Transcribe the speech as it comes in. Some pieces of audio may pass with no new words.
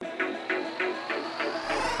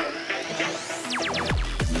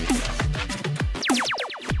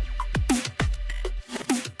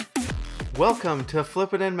Welcome to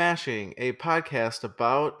Flippin' and Mashing, a podcast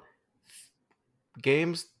about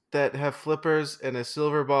games that have flippers and a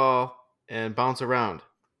silver ball and bounce around.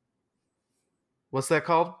 What's that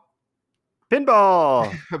called?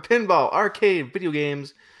 Pinball! Pinball, arcade, video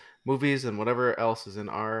games, movies, and whatever else is in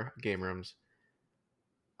our game rooms.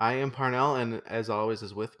 I am Parnell, and as always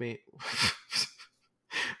is with me...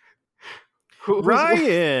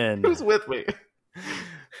 Ryan! Who's with me?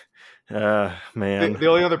 Man. The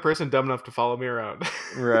only other person dumb enough to follow me around.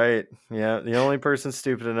 Right. Yeah. The only person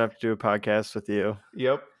stupid enough to do a podcast with you.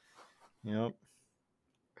 Yep.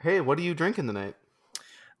 Hey, what are you drinking tonight?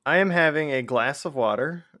 I am having a glass of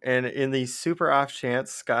water, and in the super off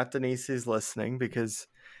chance Scott Denise is listening because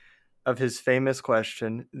of his famous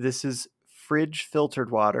question, this is fridge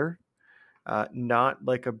filtered water, not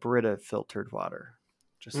like a Brita filtered water.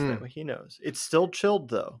 Just that way he knows. It's still chilled,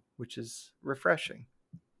 though, which is refreshing.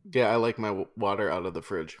 Yeah, I like my water out of the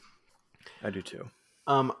fridge. I do too.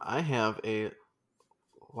 I have a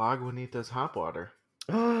Lagunitas hop water.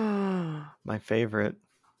 My favorite.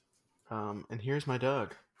 And here's my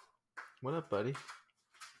dog. What up, buddy?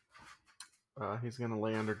 He's gonna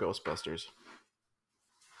lay under Ghostbusters.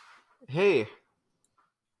 Hey,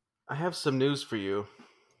 I have some news for you.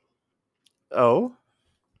 Oh?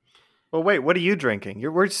 Well, wait, what are you drinking?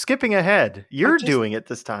 We're skipping ahead. You're doing it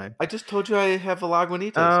this time. I just told you I have a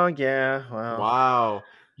Lagunitas. Oh, yeah. Wow. Wow.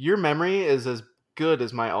 Your memory is as good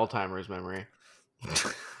as my Alzheimer's memory.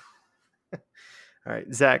 All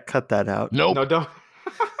right, Zach, cut that out. Nope. No, don't.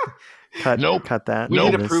 Cut that. We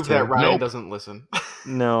need to prove that Ryan doesn't listen.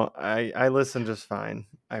 No, I listen just fine.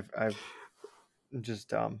 I'm just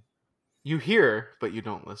dumb. You hear, but you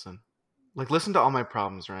don't listen. Like, listen to all my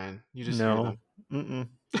problems, Ryan. You just hear them.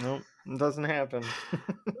 Nope, it doesn't happen.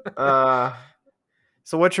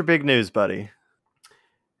 So what's your big news, buddy?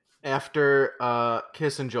 After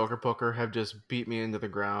Kiss and Joker Poker have just beat me into the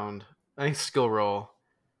ground, I skill roll,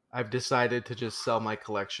 I've decided to just sell my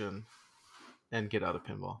collection and get out of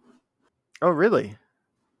pinball. Oh, really?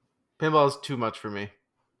 Pinball is too much for me.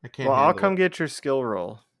 I can't. Well, I'll come get your skill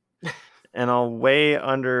roll, and I'll way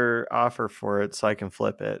under offer for it so I can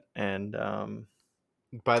flip it and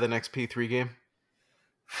buy the next P3 game.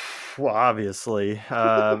 Well, obviously,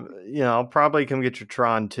 I'll probably come get your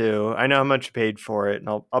Tron too. I know how much you paid for it, and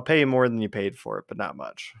I'll pay you more than you paid for it, but not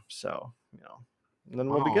much. So, then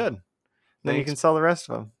we'll be good. Then you can sell the rest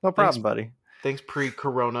of them. No problem, buddy. Thanks,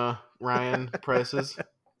 pre-Corona Ryan prices.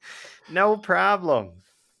 No problem.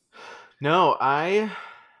 No, I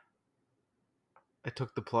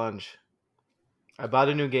took the plunge. I bought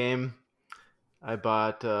a new game. I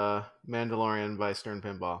bought Mandalorian by Stern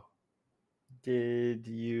Pinball. Did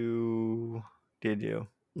you?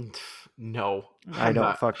 No. I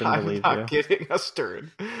don't fucking believe you. I'm not getting a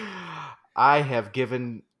Stern. I have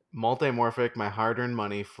given Multimorphic my hard-earned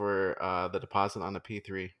money for the deposit on the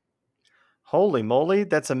P3. Holy moly,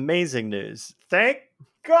 that's amazing news. Thank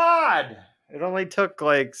God! It only took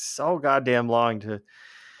like so goddamn long to...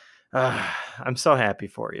 I'm so happy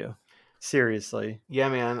for you. Seriously. Yeah,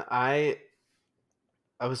 man. I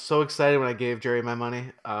was so excited when I gave Jerry my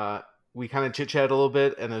money. We kind of chit-chatted a little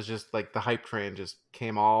bit, and it was just like the hype train just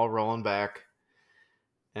came all rolling back.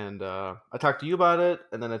 And I talked to you about it,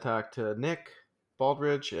 and then I talked to Nick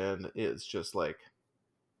Baldridge, and it's just like,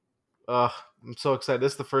 I'm so excited.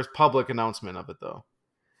 This is the first public announcement of it, though.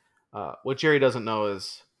 What Jerry doesn't know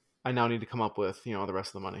is I now need to come up with, the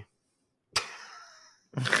rest of the money.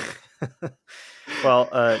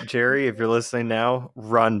 Well, Jerry, if you're listening now,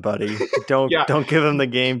 run, buddy. Don't give him the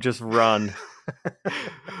game. Just run.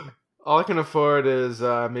 All I can afford is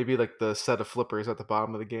maybe like the set of flippers at the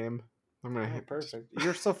bottom of the game. I'm gonna hit perfect.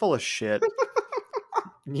 You're so full of shit.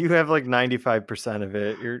 You have like 95% of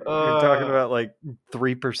it. You're talking about like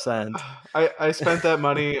 3%. I spent that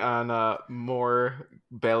money on more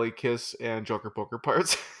Bally Kiss and Joker Poker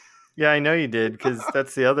parts. Yeah, I know you did, because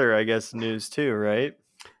that's the other, I guess, news too, right?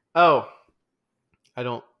 Oh, I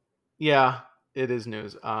don't. Yeah, it is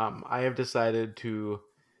news. I have decided to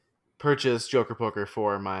purchase Joker Poker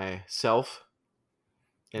for myself,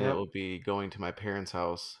 and it will be going to my parents'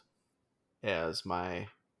 house as my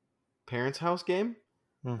parents' house game.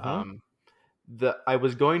 Mm-hmm. I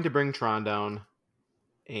was going to bring Tron down,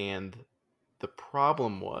 and the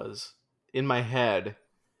problem was in my head.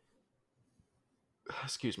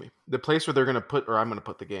 Excuse me. The place where I'm going to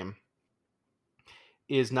put the game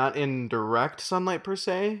is not in direct sunlight per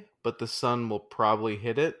se, but the sun will probably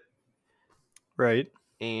hit it. Right.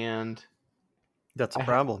 And that's a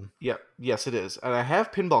problem. Yes, it is. And I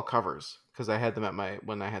have pinball covers because I had them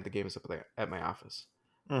when I had the games up at my office.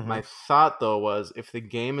 Mm-hmm. My thought though was if the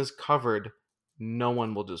game is covered no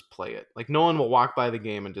one will just play it. Like no one will walk by the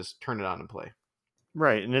game and just turn it on and play.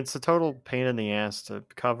 Right, and it's a total pain in the ass to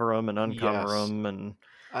cover them and uncover Yes. them, and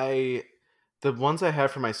The ones I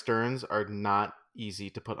have for my Stearns are not easy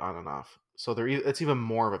to put on and off. So it's even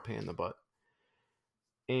more of a pain in the butt.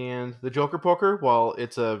 And the Joker Poker, while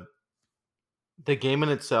the game in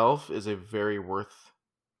itself is a very worth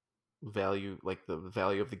value, like the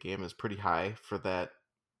value of the game is pretty high for that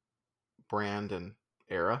brand and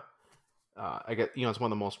era. I get, it's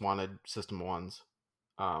one of the most wanted system ones.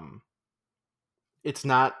 Um, it's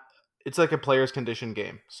not, it's like a player's condition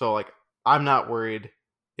game. So like, I'm not worried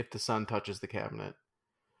if the sun touches the cabinet.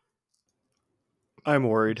 I'm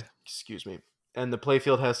worried. Excuse me. And the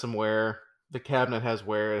playfield has some wear. The cabinet has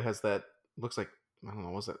wear. It has that, looks like, I don't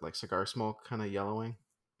know, was it like cigar smoke kind of yellowing?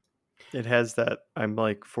 It has that I'm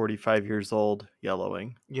like 45 years old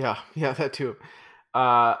yellowing. Yeah, that too.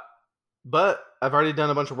 But I've already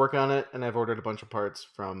done a bunch of work on it, and I've ordered a bunch of parts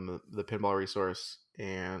from the Pinball Resource.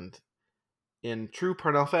 And in true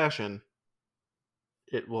Parnell fashion,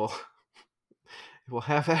 it will it will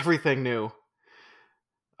have everything new.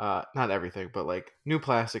 Not everything, but like new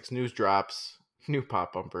plastics, new drops, new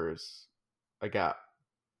pop bumpers. I got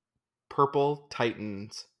purple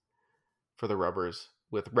Titans for the rubbers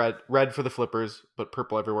with red for the flippers, but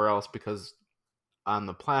purple everywhere else because on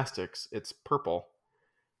the plastics it's purple.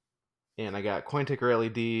 And I got coin ticker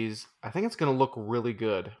LEDs. I think it's gonna look really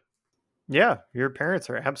good. Yeah, your parents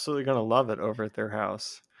are absolutely gonna love it over at their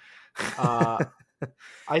house.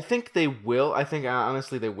 I think they will. I think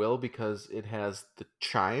honestly they will because it has the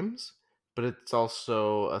chimes, but it's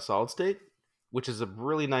also a solid state, which is a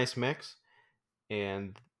really nice mix.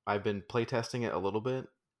 And I've been playtesting it a little bit,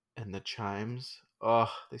 and the chimes,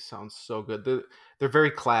 oh, they sound so good. They're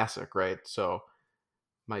very classic, right? So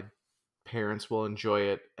my parents will enjoy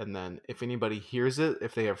it, and then if anybody hears it,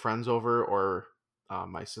 if they have friends over or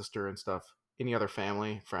my sister and stuff, any other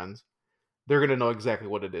family friends, they're gonna know exactly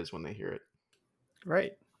what it is when they hear it.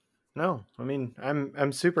 Right. No, I mean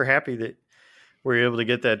I'm super happy that we're able to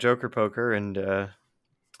get that Joker Poker, and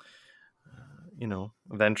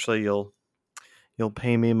eventually you'll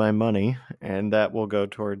pay me my money, and that will go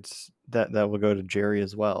towards that will go to Jerry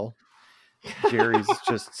as well. Jerry's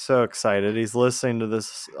just so excited. He's listening to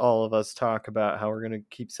this, all of us talk about how we're going to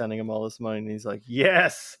keep sending him all this money, and he's like,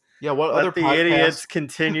 "Yes, yeah." What let other the idiots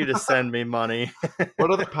continue to send me money?"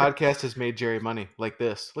 What other podcast has made Jerry money like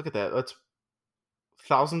this? Look at that. That's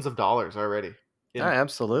thousands of dollars already.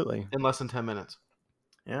 Absolutely. In less than 10 minutes.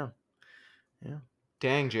 Yeah.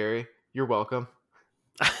 Dang, Jerry. You're welcome.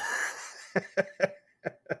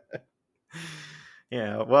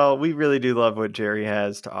 Yeah, well, we really do love what Jerry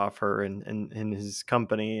has to offer, and his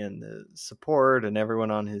company, and the support, and everyone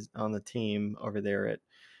on the team over there at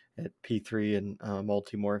P3 and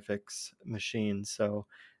Multimorphics Machines. So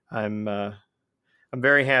I'm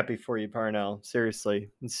very happy for you, Parnell. Seriously,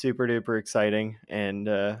 it's super duper exciting, and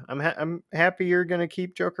I'm happy you're gonna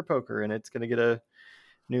keep Joker Poker, and it's gonna get a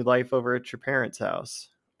new life over at your parents' house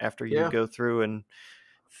after you go through and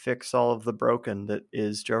fix all of the broken that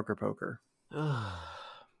is Joker Poker.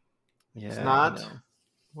 It's not.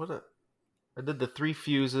 I did the 3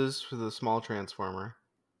 fuses for the small transformer.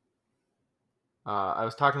 I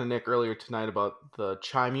was talking to Nick earlier tonight about the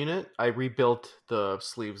chime unit. I rebuilt the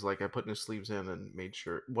sleeves, like I put new sleeves in and made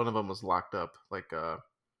sure one of them was locked up. Like the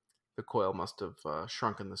coil must have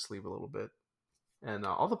shrunken the sleeve a little bit. And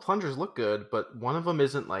all the plungers look good, but one of them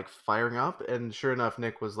isn't like firing up. And sure enough,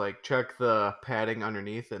 Nick was like, check the padding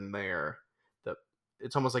underneath, and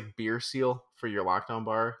it's almost like beer seal for your lockdown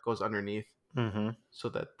bar goes underneath, so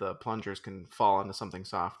that the plungers can fall into something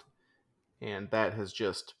soft. And that has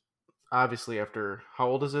just obviously, after how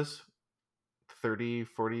old is this? 30,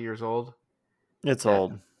 40 years old. It's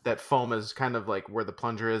old. That foam is kind of like where the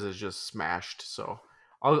plunger is just smashed. So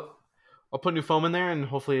I'll put new foam in there, and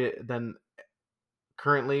hopefully then.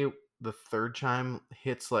 Currently, the third chime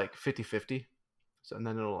hits like 50-50, so, and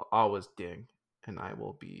then it'll always ding, and I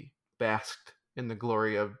will be basked in the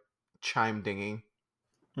glory of chime dinging.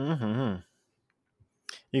 You're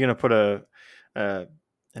gonna put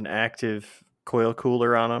an active coil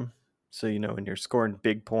cooler on them, so when you're scoring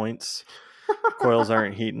big points, coils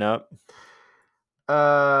aren't heating up.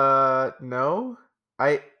 No,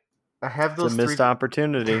 I have those. It's a missed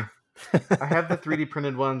opportunity. I have the 3D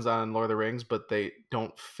printed ones on Lord of the Rings, but they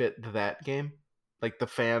don't fit that game. Like the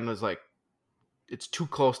fan is like, it's too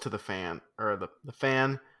close to the fan, or the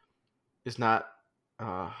fan is not.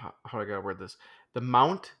 How do I gotta word this? The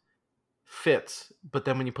mount fits, but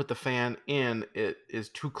then when you put the fan in, it is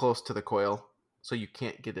too close to the coil, so you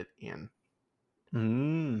can't get it in.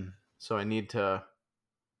 So I need to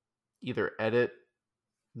either edit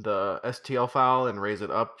the STL file and raise it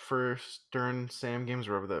up for Stern Sam games,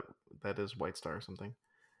 wherever that is, White Star or something,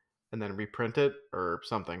 and then reprint it or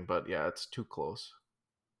something. But yeah, it's too close.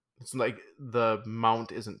 It's like the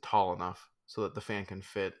mount isn't tall enough so that the fan can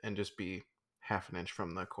fit and just be half an inch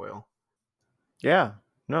from the coil. Yeah,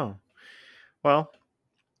 no. Well,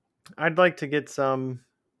 I'd like to get some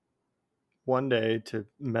one day to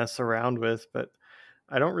mess around with, but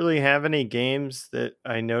I don't really have any games that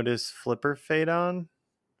I notice flipper fade on.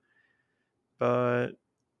 But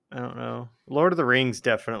I don't know. Lord of the Rings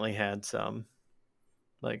definitely had some.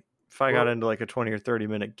 Like if I got into like a 20 or 30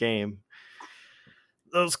 minute game,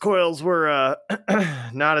 those coils were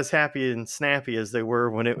not as happy and snappy as they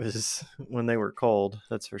were when they were cold.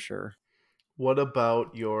 That's for sure. What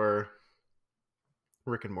about your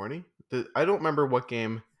Rick and Morty? I don't remember what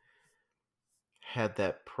game had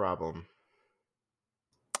that problem.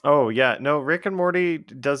 Oh yeah, no, Rick and Morty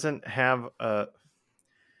doesn't have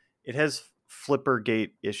it has flipper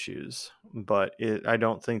gate issues, but I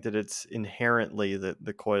don't think that it's inherently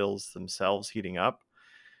the coils themselves heating up.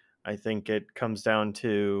 I think it comes down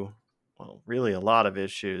to, well, really a lot of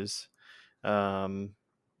issues. And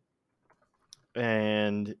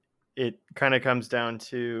it kind of comes down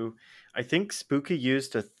to, I think Spooky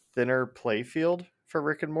used a thinner play field for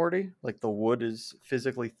Rick and Morty. Like the wood is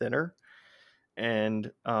physically thinner.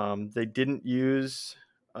 And they didn't use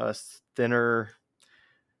a thinner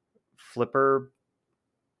flipper.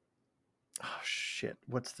 Oh, shit.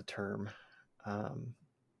 What's the term?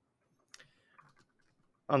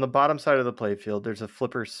 On the bottom side of the playfield, there's a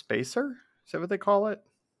flipper spacer. Is that what they call it?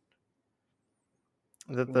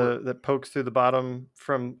 That pokes through the bottom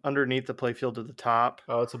from underneath the playfield to the top.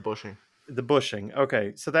 Oh, it's a bushing. The bushing.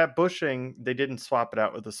 Okay, so that bushing, they didn't swap it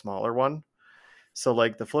out with a smaller one. So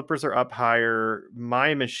like the flippers are up higher.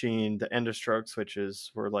 My machine, the end of stroke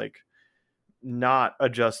switches were like not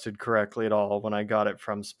adjusted correctly at all when I got it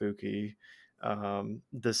from Spooky.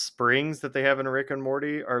 The springs that they have in Rick and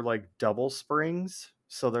Morty are like double springs,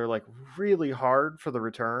 so they're like really hard for the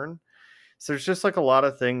return. So there's just like a lot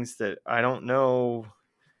of things that I don't know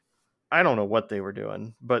what they were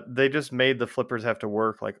doing, but they just made the flippers have to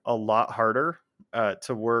work like a lot harder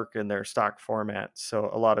to work in their stock format. So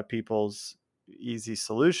a lot of people's easy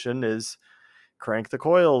solution is crank the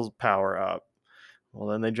coils power up. Well,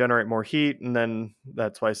 then they generate more heat, and then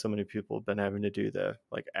that's why so many people have been having to do the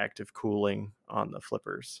like active cooling on the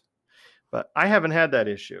flippers. But I haven't had that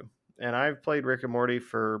issue, and I've played Rick and Morty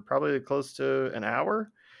for probably close to an hour,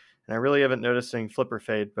 and I really haven't noticed any flipper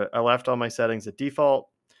fade. But I left all my settings at default.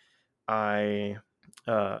 I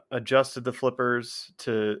adjusted the flippers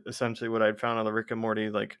to essentially what I'd found on the Rick and Morty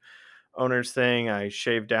like owners thing. I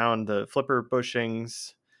shaved down the flipper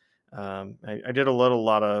bushings. I did a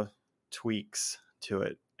lot of tweaks to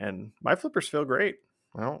it, and my flippers feel great.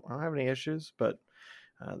 I don't have any issues, but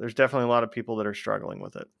there's definitely a lot of people that are struggling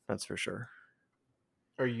with it. That's for sure.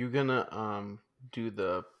 Are you gonna do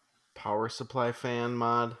the power supply fan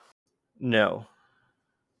mod? No,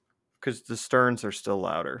 because the Sterns are still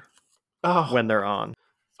louder when they're on.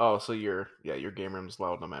 Oh, so your game room's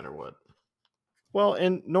loud no matter what. Well,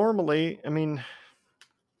 and normally, I mean,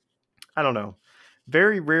 I don't know.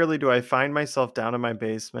 Very rarely do I find myself down in my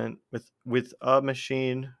basement with a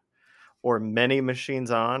machine or many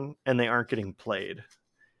machines on and they aren't getting played.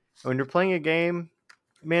 When you're playing a game,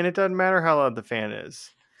 man, it doesn't matter how loud the fan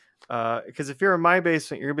is. Because if you're in my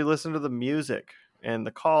basement, you're going to be listening to the music and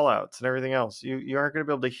the call outs and everything else. You aren't going to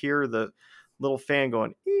be able to hear the little fan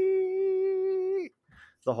going ee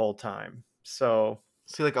the whole time. So,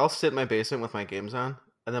 see, like I'll sit in my basement with my games on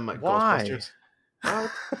and then my why? Ghostbusters.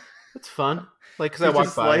 Oh, it's fun. Like, because I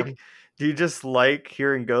walk by them. Do you just like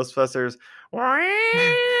hearing Ghostbusters? That's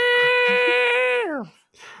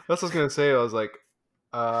what I was gonna say. I was like,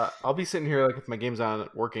 I'll be sitting here like with my games on,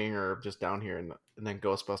 working or just down here, and then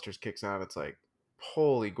Ghostbusters kicks on. It's like,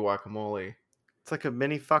 holy guacamole! It's like a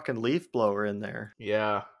mini fucking leaf blower in there.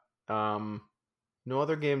 Yeah. No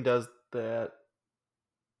other game does that.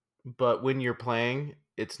 But when you're playing,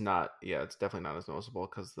 it's not. Yeah, it's definitely not as noticeable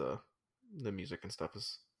because the music and stuff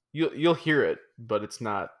is you'll hear it, but it's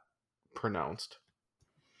not pronounced.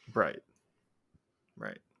 Right.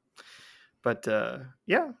 But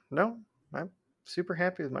yeah, no, I'm super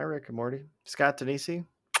happy with my Rick and Morty. Scott Danesi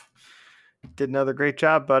did another great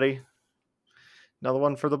job, buddy. Another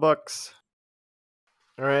one for the books.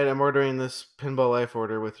 All right, I'm ordering this Pinball Life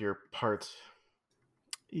order with your parts.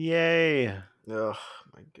 Yay. Oh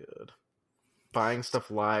my god. Buying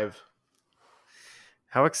stuff live.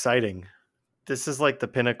 How exciting. This is like the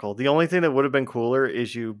pinnacle. The only thing that would have been cooler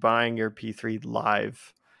is you buying your P3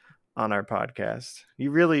 live on our podcast.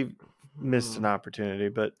 You really missed an Hmm. opportunity.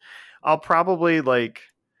 But I'll probably like,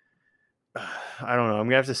 I don't know. I'm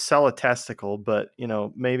gonna have to sell a testicle, but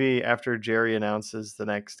maybe after Jerry announces the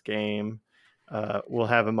next game, we'll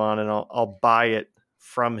have him on, and I'll buy it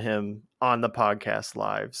from him on the podcast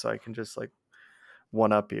live, so I can just like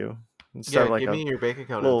one up you and start Yeah, like give a me your bank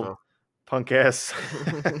account little info. punk ass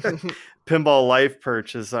pinball life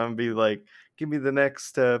purchase. I'm gonna be like, give me the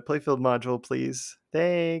next playfield module, please.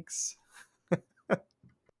 Thanks.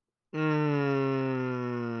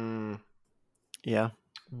 mm, Yeah.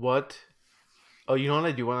 what? Oh, you know what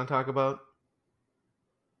I do want to talk about?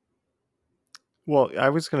 Well, I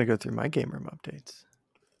was gonna go through my game room updates.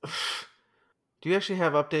 Do you actually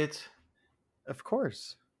have updates? Of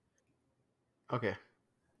course. Okay.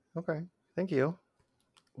 Okay. Thank you.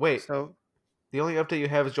 Wait, So, the only update you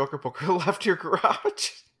have is Joker Poker left your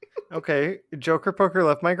garage. okay, Joker Poker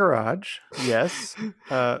left my garage. Yes.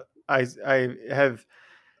 I have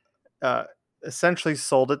uh, essentially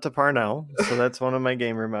sold it to Parnell. So that's one of my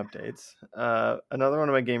game room updates. Another one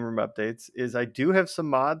of my game room updates is I do have some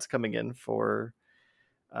mods coming in for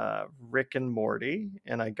Rick and Morty,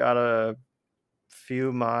 and I got a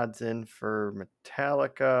few mods in for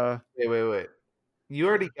Metallica. Wait. You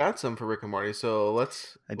already got some for Rick and Morty, so I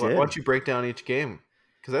why don't did. you break down each game?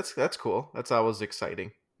 Because that's cool. That's always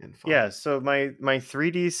exciting and fun. Yeah, so my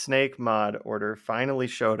 3D Snake mod order finally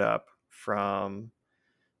showed up from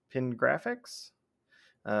Pin Graphics.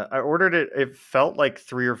 I ordered it. It felt like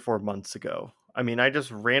 3 or 4 months ago. I mean, I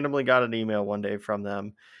just randomly got an email one day from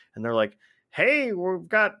them, and they're like, "Hey, we've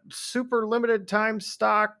got super limited time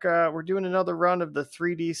stock. We're doing another run of the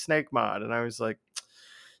 3D Snake mod." And I was like,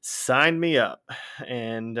 "Sign me up!"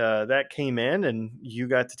 And that came in, and you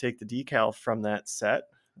got to take the decal from that set,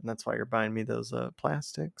 and that's why you're buying me those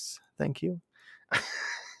plastics. Thank you.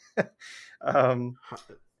 um,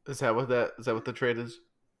 Is that what the trade is?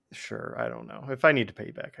 Sure, I don't know. If I need to pay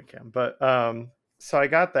you back, I can. But so I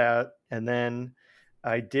got that, and then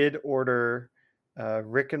I did order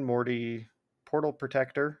Rick and Morty Portal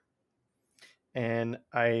Protector, and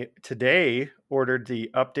I today ordered the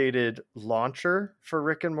updated launcher for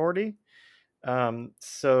Rick and Morty.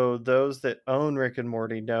 So those that own Rick and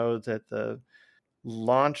Morty know that the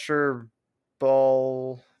launcher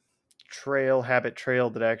ball habit trail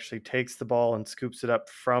that actually takes the ball and scoops it up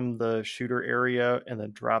from the shooter area and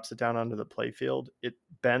then drops it down onto the playfield, it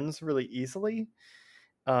bends really easily,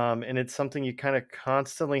 and it's something you kind of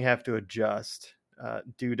constantly have to adjust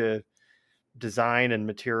due to design and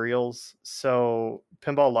materials. So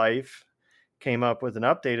Pinball Life came up with an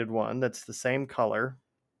updated one that's the same color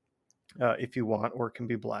if you want, or it can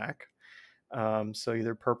be black. So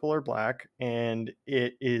either purple or black, and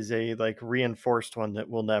it is a like reinforced one that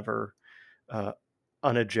will never uh,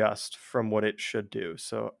 unadjust from what it should do.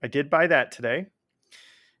 So I did buy that today,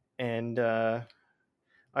 and I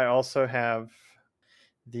also have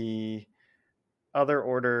the other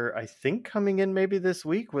order I think coming in maybe this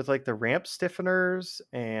week with like the ramp stiffeners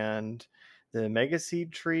and the Mega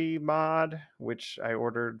Seed Tree mod, which I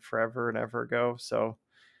ordered forever and ever ago. So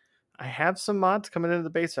I have some mods coming into the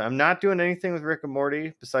basement. I'm not doing anything with Rick and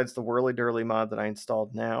Morty besides the Whirly Durly mod that I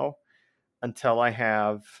installed now until I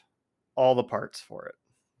have all the parts for it.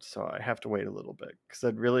 So I have to wait a little bit because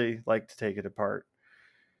I'd really like to take it apart,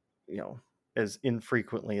 as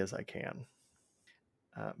infrequently as I can.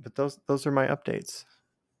 But those are my updates.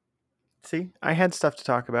 See, I had stuff to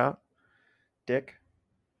talk about, Dick.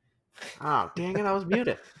 Oh, dang it! I was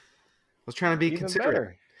muted. I was trying to be Even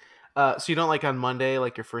considerate. better. So you don't like on Monday,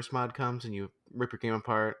 like your first mod comes and you rip your game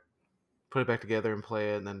apart, put it back together and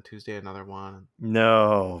play it, and then Tuesday another one.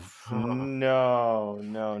 No, Oh,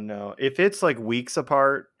 no. If it's like weeks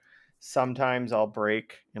apart, sometimes I'll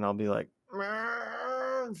break and I'll be like,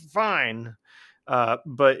 fine.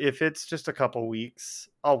 But if it's just a couple weeks,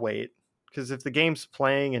 I'll wait. Because if the game's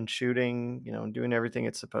playing and shooting, and doing everything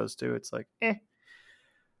it's supposed to, it's like,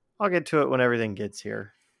 I'll get to it when everything gets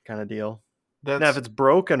here, kind of deal. Now, if that's it's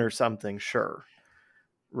broken or something, sure,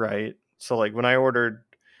 right? So, like when I bought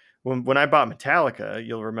Metallica,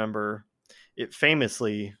 you'll remember it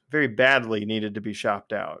famously very badly needed to be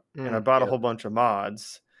shopped out, and I bought a yeah. whole bunch of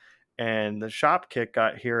mods, and the shop kit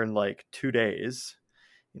got here in like 2 days.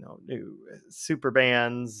 New super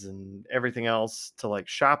bands and everything else to like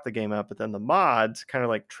shop the game up, but then the mods kind of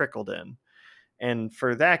like trickled in. And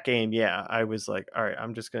for that game, yeah, I was like, all right,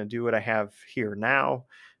 I'm just going to do what I have here now,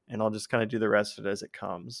 and I'll just kind of do the rest of it as it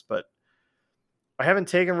comes. But I haven't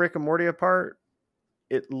taken Rick and Morty apart.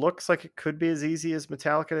 It looks like it could be as easy as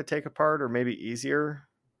Metallica to take apart, or maybe easier,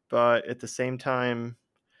 but at the same time,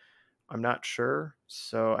 I'm not sure.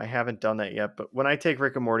 So I haven't done that yet. But when I take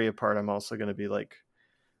Rick and Morty apart, I'm also going to be like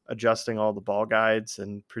adjusting all the ball guides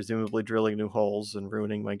and presumably drilling new holes and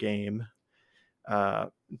ruining my game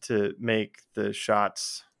to make the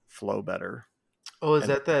shots flow better Oh, is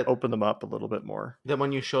and that open them up a little bit more. that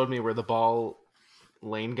one you showed me where the ball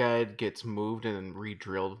lane guide gets moved and then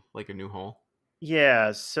re-drilled like a new hole?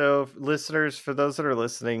 Yeah, so listeners, for those that are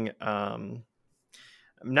listening, I'm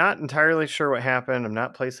not entirely sure what happened. I'm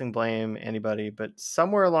not placing blame anybody, but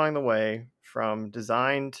somewhere along the way, from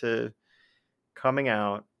design to coming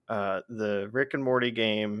out, the Rick and Morty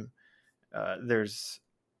game, there's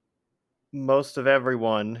most of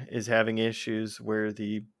everyone is having issues where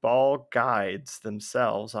the ball guides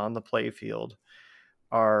themselves on the playfield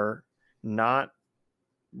are not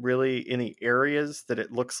really in the areas that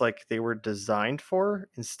it looks like they were designed for.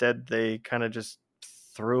 Instead, they kind of just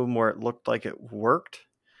threw them where it looked like it worked.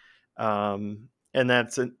 And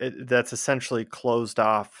that's essentially closed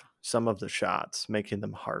off some of the shots, making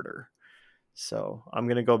them harder. So I'm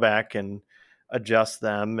going to go back and adjust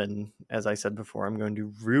them. And as I said before, I'm going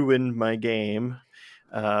to ruin my game,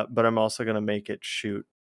 but I'm also going to make it shoot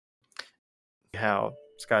how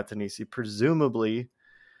Scott Danesi presumably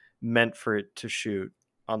meant for it to shoot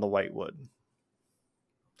on the white wood.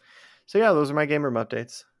 So yeah, those are my game room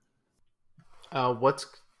updates.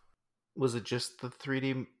 Was it just the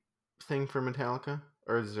 3D thing for Metallica,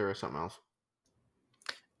 or is there something else?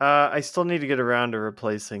 I still need to get around to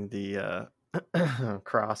replacing the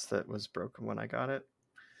cross that was broken when I got it.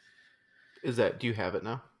 Do you have it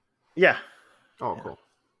now? Yeah. Oh, yeah. cool.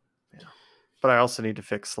 Yeah. But I also need to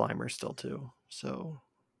fix Slimer still too. So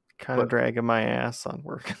kind of dragging my ass on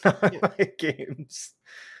working on my games.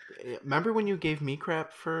 Remember when you gave me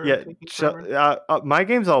crap for my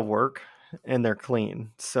games all work and they're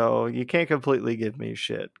clean, so you can't completely give me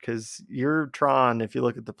shit, because your Tron, if you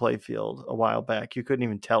look at the playfield a while back, you couldn't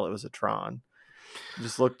even tell it was a Tron. It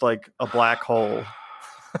just looked like a black hole.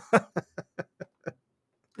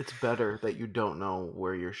 It's better that you don't know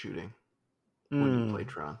where you're shooting when you play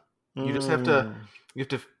Tron. You just have to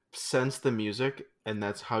sense the music, and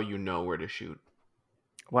that's how you know where to shoot.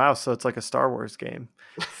 Wow, so it's like a Star Wars game.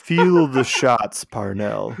 Feel the shots,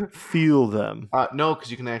 Parnell. Feel them. No, because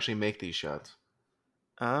you can actually make these shots.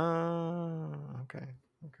 Oh, okay.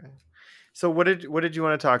 So what did you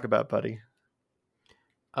want to talk about, buddy?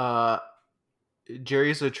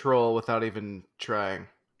 Jerry's a troll without even trying.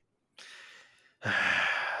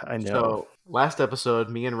 I know. So last episode,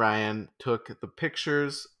 me and Ryan took the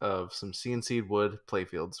pictures of some CNC wood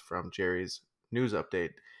playfields from Jerry's news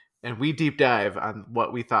update, and we deep dive on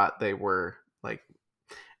what we thought they were like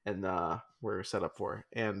and were set up for.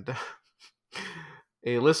 And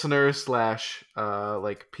a listener /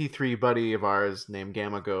 like P3 buddy of ours named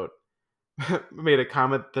Gamma Goat made a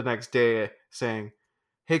comment the next day saying,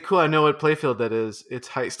 "Hey, cool, I know what playfield that is. It's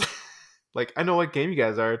Heist." Like, I know what game you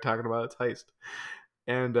guys are talking about. It's Heist.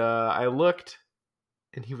 And I looked,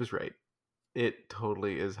 and he was right. It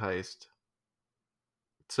totally is Heist.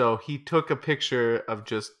 So he took a picture of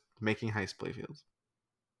just making Heist playfields.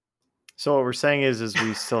 So what we're saying is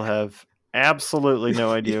we still have absolutely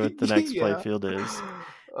no idea what the next playfield is.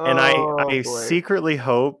 And I secretly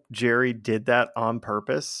hope Jerry did that on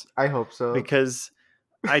purpose. I hope so. Because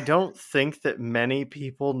I don't think that many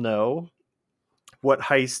people know what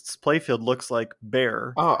Heist's playfield looks like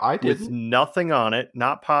bare. Oh, I did. With nothing on it,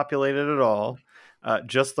 not populated at all.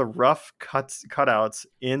 Just the rough cutouts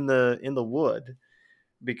in the wood,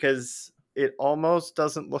 because it almost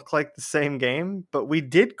doesn't look like the same game, but we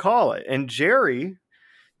did call it. And Jerry,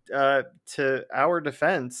 to our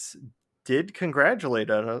defense, did congratulate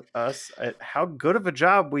us at how good of a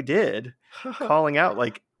job we did calling out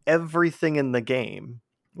like everything in the game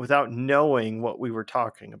without knowing what we were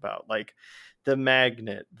talking about, like the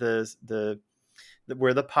magnet, the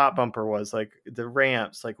where the pop bumper was, like the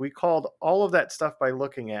ramps. Like, we called all of that stuff by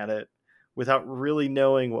looking at it without really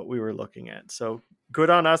knowing what we were looking at. So good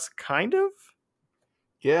on us, kind of.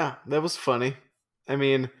 Yeah, that was funny. I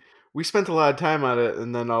mean, we spent a lot of time on it,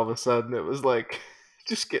 and then all of a sudden it was like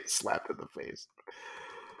just get slapped in the face.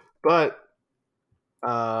 But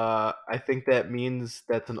I think that means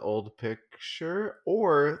that's an old picture,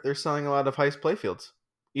 or they're selling a lot of Heist playfields.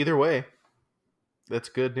 Either way, that's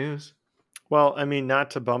good news. Well, I mean,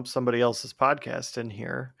 not to bump somebody else's podcast in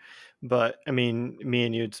here, but I mean, me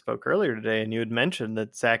and you had spoke earlier today, and you had mentioned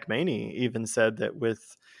that Zach Maney even said that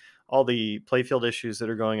with all the playfield issues that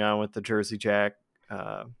are going on with the Jersey Jack,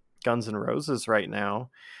 Guns N' Roses right now,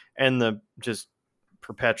 and the just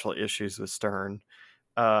perpetual issues with Stern,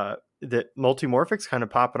 that Multimorphic's kind of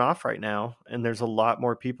popping off right now, and there's a lot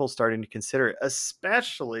more people starting to consider it,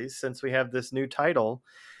 especially since we have this new title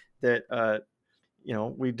that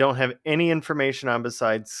we don't have any information on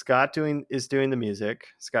besides Scott is doing the music,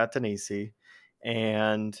 Scott Danesi,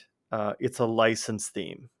 and it's a license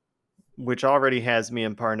theme, which already has me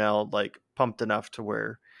and Parnell like pumped enough to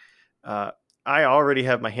where uh, I already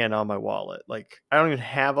have my hand on my wallet. Like I don't even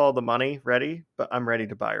have all the money ready, but I'm ready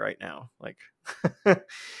to buy right now. Like,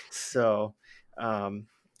 so I'm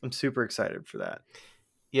super excited for that.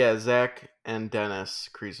 Yeah, Zach and Dennis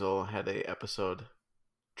Kriesel had a episode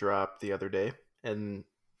drop the other day, and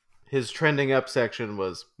his trending up section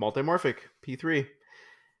was multimorphic P3.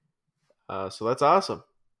 So that's awesome.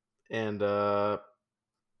 And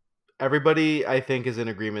everybody, I think, is in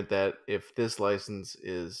agreement that if this license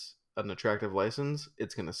is an attractive license,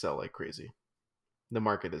 it's going to sell like crazy. The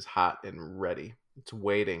market is hot and ready. It's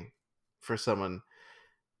waiting for someone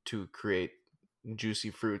to create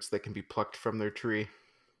juicy fruits that can be plucked from their tree.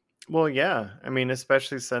 Well, yeah. I mean,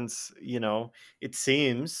 especially since, it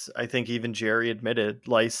seems, I think even Jerry admitted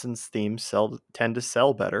licensed themes tend to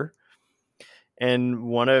sell better. And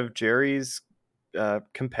one of Jerry's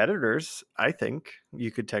competitors, I think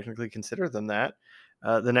you could technically consider them that,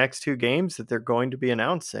 the next two games that they're going to be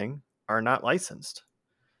announcing are not licensed.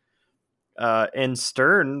 And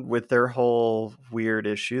Stern, with their whole weird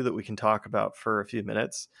issue that we can talk about for a few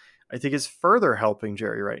minutes, I think is further helping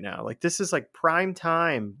Jerry right now. Like this is like prime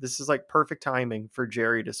time. This is like perfect timing for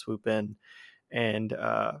Jerry to swoop in and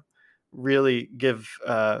really give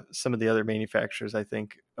some of the other manufacturers, I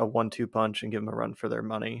think, a 1-2 punch and give them a run for their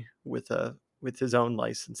money with his own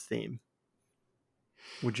license theme.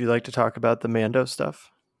 Would you like to talk about the Mando stuff?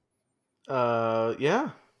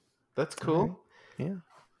 Yeah, that's cool. Right. Yeah.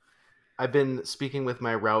 I've been speaking with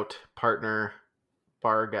my route partner,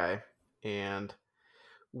 bar guy, and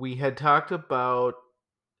we had talked about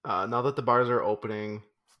now that the bars are opening,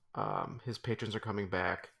 his patrons are coming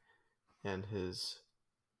back, and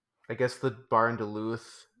I guess the bar in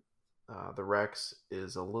Duluth, the Rex,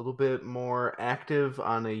 is a little bit more active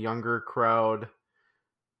on a younger crowd,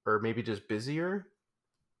 or maybe just busier.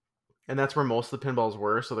 And that's where most of the pinballs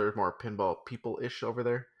were, so there's more pinball people-ish over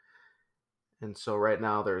there. And so right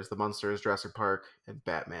now there's the Munsters, Jurassic Park, and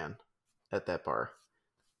Batman at that bar.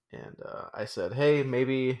 And I said, hey,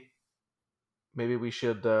 maybe we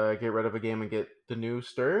should get rid of a game and get the new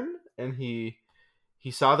Stern. And he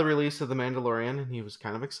saw the release of The Mandalorian, and he was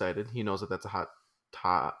kind of excited. He knows that that's a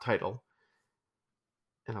hot title.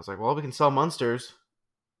 And I was like, well, we can sell Munsters.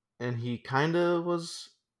 And he kind of was,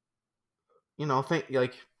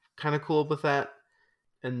 kind of cool with that.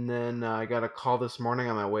 And then I got a call this morning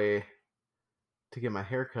on my way to get my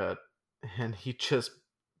hair cut, and he just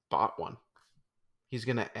bought one. He's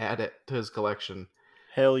going to add it to his collection.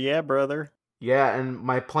 Hell yeah, brother. Yeah, and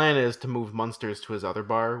my plan is to move Munsters to his other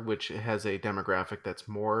bar, which has a demographic that's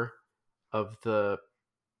more of the...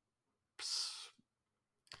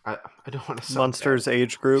 I don't want to sound Munsters bad.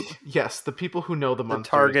 age group. Yes, the people who know the Munsters.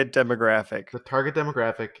 Target demographic. The target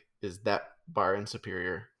demographic is that bar in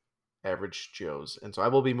Superior, average Joes. And so I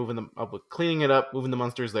will be cleaning it up, moving the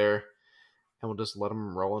Munsters there, and we'll just let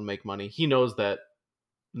him roll and make money. He knows that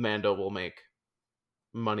Mando will make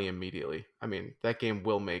money immediately. I mean, that game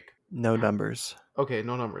will make... No numbers. Okay,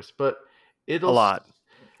 no numbers, but it'll... A lot.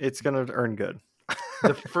 It's going to earn good.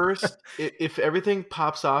 The first... if everything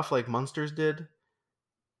pops off like Munsters did,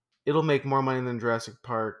 it'll make more money than Jurassic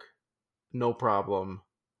Park, no problem.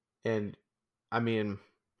 And, I mean,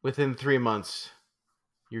 within 3 months,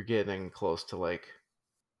 you're getting close to, like,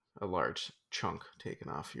 a large chunk taken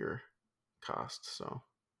off your cost, so...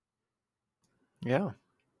 Yeah.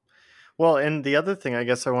 Well, and the other thing I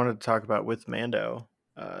guess I wanted to talk about with Mando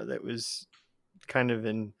that was kind of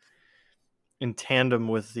in tandem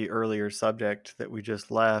with the earlier subject that we just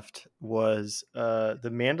left was the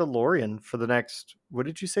Mandalorian for the next, what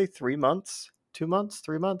did you say, 3 months? 2 months?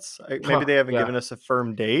 3 months? Maybe they haven't given us a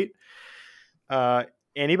firm date.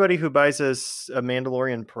 Anybody who buys a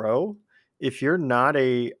Mandalorian Pro, if you're not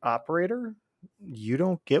a operator, you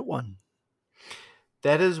don't get one.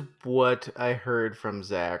 That is what I heard from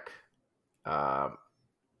Zach.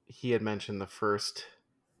 He had mentioned the first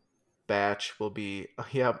batch will be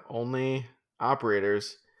only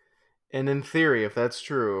operators, and in theory, if that's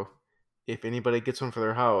true, if anybody gets one for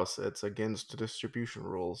their house, it's against distribution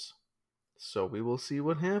rules. So we will see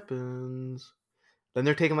what happens. Then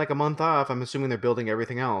they're taking like a month off. I'm assuming they're building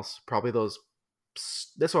everything else. Probably those...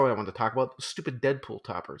 That's all I wanted to talk about. Stupid Deadpool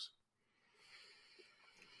toppers.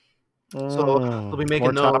 So they'll be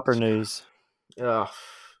making more topper news.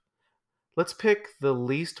 Let's pick the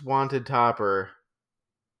least wanted topper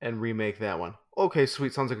and remake that one. Okay,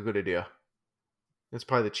 sweet. Sounds like a good idea. It's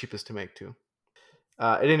probably the cheapest to make too.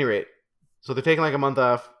 At any rate, so they're taking like a month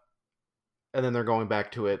off. and then they're going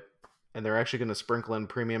back to it, and they're actually going to sprinkle in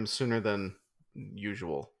premium sooner than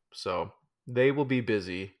usual. So they will be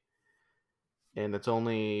busy, and it's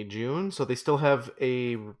only June, so they still have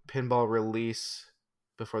a pinball release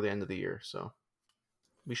before the end of the year. So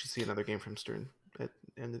we should see another game from Stern at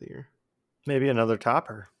the end of the year. Maybe another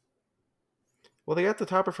topper. Well, they got the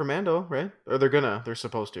topper for Mando, right? Or they're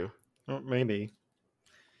supposed to. Maybe.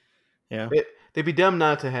 Yeah. They'd be dumb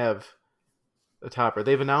not to have a topper.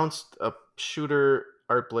 They've announced a shooter,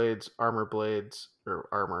 art blades, armor blades, or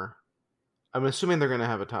armor. I'm assuming they're going to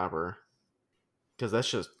have a topper, because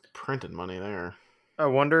that's just printed money there. I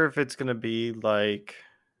wonder if it's going to be like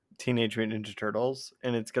Teenage Mutant Ninja Turtles,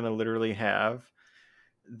 and it's going to literally have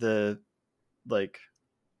the like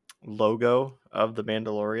logo of the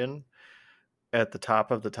Mandalorian at the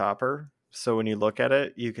top of the topper. So when you look at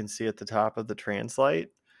it, you can see at the top of the translite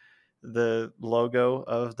the logo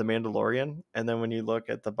of the Mandalorian, and then when you look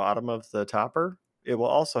at the bottom of the topper, it will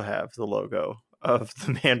also have the logo of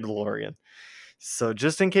the Mandalorian. So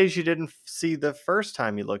just in case you didn't see the first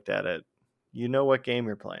time you looked at it, you know what game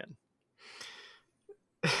you're playing.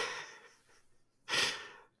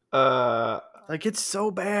 Like, it's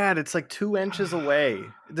so bad. It's like 2 inches away.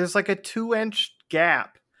 There's like a 2-inch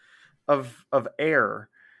gap of air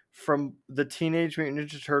from the Teenage Mutant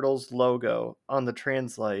Ninja Turtles logo on the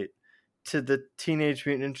translate to the Teenage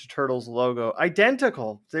Mutant Ninja Turtles logo.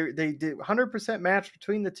 Identical. They did 100% match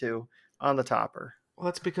between the two on the topper. Well,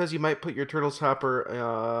 that's because you might put your Turtles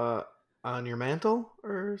topper on your mantle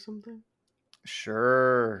or something.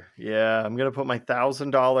 Sure. Yeah, I'm going to put my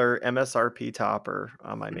 $1,000 MSRP topper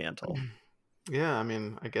on my mantle. Yeah, I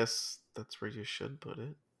mean, I guess that's where you should put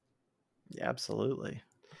it. Yeah, absolutely.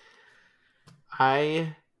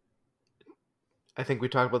 I think we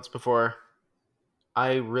talked about this before.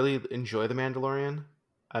 I really enjoy The Mandalorian.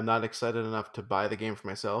 I'm not excited enough to buy the game for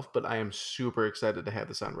myself, but I am super excited to have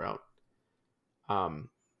this on Route.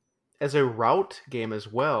 As a Route game as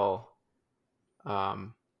well,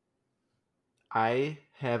 I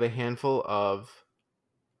have a handful of...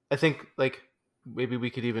 I think, like, maybe we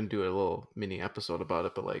could even do a little mini episode about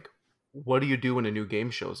it, but, like, what do you do when a new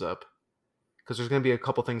game shows up? Because there's going to be a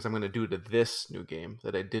couple things I'm going to do to this new game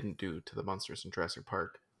that I didn't do to the Monsters in Jurassic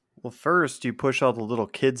Park. Well, first you push all the little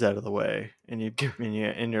kids out of the way, and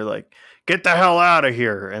you're like, "Get the hell out of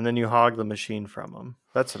here!" And then you hog the machine from them.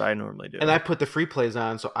 That's what I normally do. And I put the free plays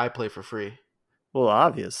on, so I play for free. Well,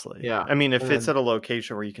 obviously, yeah. I mean, if it's at a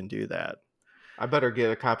location where you can do that, I better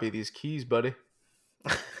get a copy of these keys, buddy.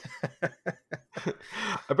 I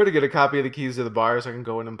better get a copy of the keys to the bar so I can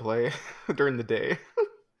go in and play during the day.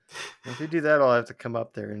 If you do that, I'll have to come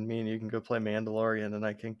up there, and me and you can go play Mandalorian, and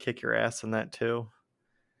I can kick your ass in that too.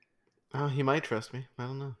 Oh, he might trust me. I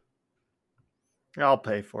don't know. I'll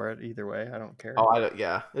pay for it either way. I don't care. Oh,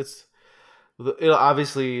 yeah.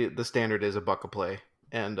 Obviously the standard is $1 a play,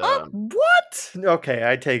 and what?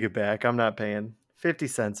 Okay, I take it back. I'm not paying 50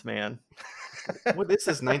 cents, man. What is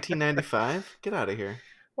this? 1995? Get out of here.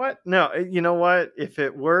 What? No, you know what? If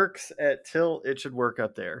it works at Tilt, it should work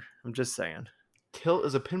up there. I'm just saying. Tilt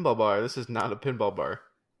is a pinball bar. This is not a pinball bar.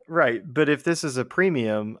 Right, but if this is a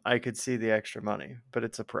premium, I could see the extra money. But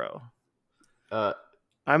it's a pro.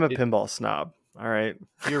 I'm a pinball snob. All right.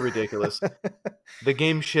 You're ridiculous. The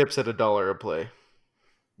game ships at $1 a play.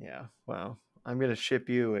 Yeah. Well, I'm gonna ship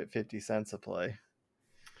you at 50 cents a play.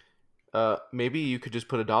 Maybe you could just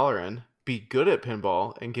put $1 in, be good at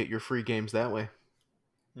pinball, and get your free games that way.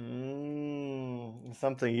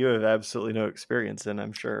 Something you have absolutely no experience in,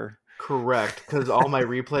 I'm sure. Correct, because all my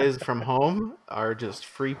replays from home are just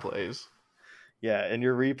free plays. Yeah, and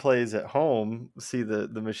your replays at home, see the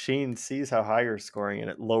machine sees how high you're scoring and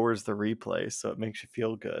it lowers the replay, so it makes you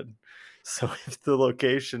feel good. So if the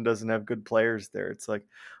location doesn't have good players there, it's like,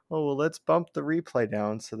 oh, well, let's bump the replay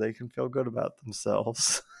down so they can feel good about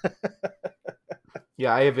themselves.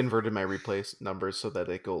 Yeah, I have inverted my replay numbers so that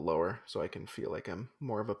they go lower, so I can feel like I'm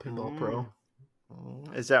more of a pinball pro.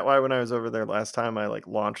 Is that why when I was over there last time, I like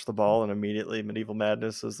launched the ball and immediately Medieval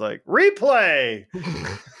Madness was like, replay!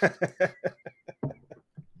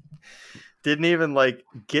 Didn't even like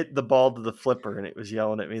get the ball to the flipper and it was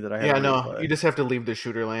yelling at me that I had to no, you just have to leave the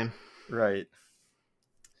shooter lane. Right.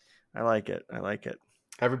 I like it.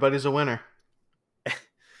 Everybody's a winner.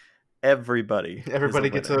 Everybody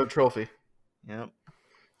gets a trophy. Yep.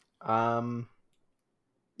 Yeah,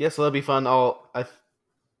 so that'll be fun.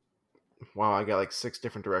 Wow, I got like 6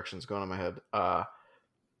 different directions going in my head. I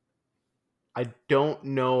don't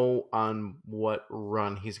know on what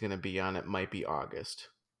run he's gonna be on. It might be August.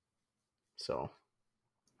 So.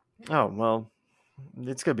 Oh well,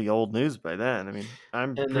 It's gonna be old news by then. I mean,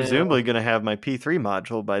 I'm And presumably then gonna have my P3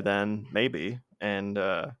 module by then, maybe. And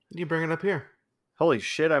you bring it up here. holy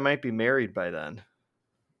shit, I might be married by then.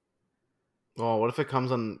 Well, what if it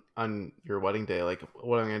comes on your wedding day? Like,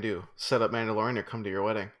 what am I gonna do? Set up Mandalorian or come to your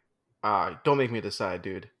wedding? Don't make me decide,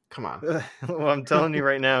 dude. Come on. Well, I'm telling you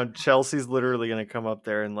right now, Chelsea's literally gonna come up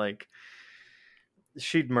there and like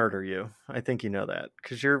she'd murder you. I think you know that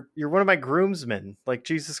because you're one of my groomsmen. Like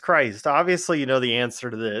Jesus Christ, obviously you know the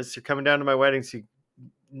answer to this. You're coming down to my wedding, so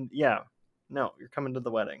yeah, no, you're coming to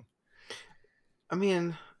the wedding. I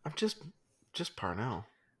mean, I'm just Parnell.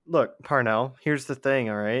 Look, Parnell. Here's the thing.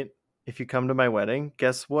 All right, if you come to my wedding,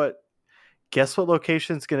 guess what? Guess what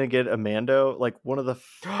location's gonna get a Mando? Like one of the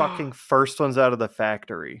fucking first ones out of the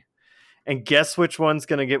factory. And guess which one's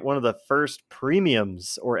going to get one of the first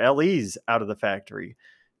premiums or LEs out of the factory?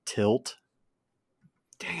 Tilt.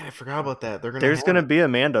 Dang it, I forgot about that. There's going to be a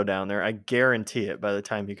Mando down there. I guarantee it by the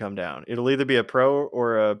time you come down. It'll either be a Pro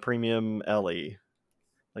or a Premium LE.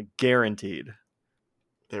 Like, guaranteed.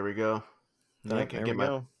 There we go. Then I Yep, can there get we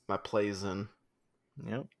go. my plays in.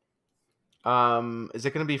 Yep. Is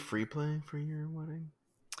it going to be free play for your wedding?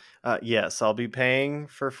 Yes, I'll be paying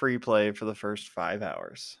for free play for the first 5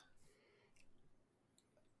 hours.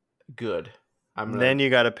 Good. Then you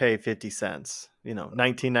got to pay 50 cents. You know,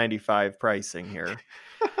 1995 pricing here.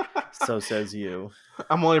 So says you.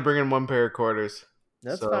 I'm only bringing one pair of quarters.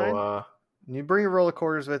 That's fine. You bring your roll of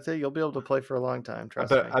quarters with you, you'll be able to play for a long time.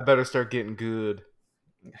 Trust me. I better start getting good.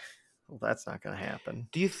 Well, that's not going to happen.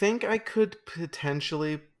 Do you think I could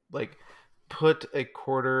potentially like put a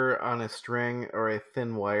quarter on a string or a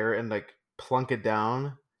thin wire and like plunk it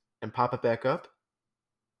down and pop it back up?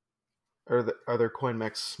 Or are their coin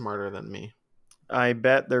mechs smarter than me? I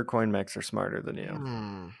bet their coin mechs are smarter than you.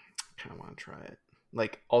 Kind of want to try it.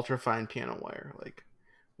 Like ultra fine piano wire, like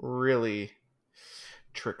really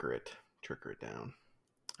trigger it down.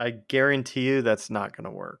 I guarantee you that's not going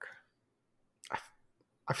to work.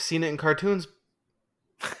 I've seen it in cartoons.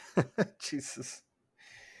 Jesus.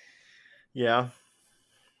 Yeah.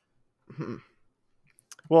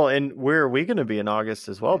 Well, and where are we going to be in August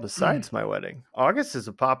as well besides my wedding? August is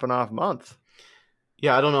a popping off month.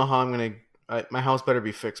 Yeah, I don't know how I'm going to... my house better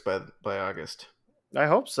be fixed by August. I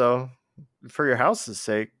hope so. For your house's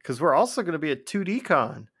sake. Because we're also going to be at 2D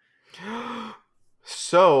Con.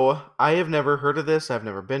 So, I have never heard of this. I've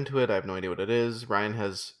never been to it. I have no idea what it is. Ryan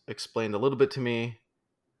has explained a little bit to me.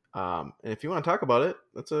 And if you want to talk about it,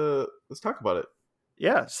 let's talk about it.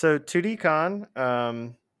 Yeah, so 2D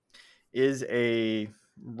Con is a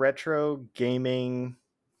retro gaming,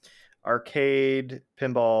 arcade,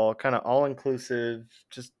 pinball, kind of all-inclusive,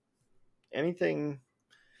 just anything,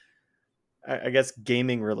 I guess,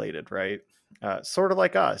 gaming related, right? Sort of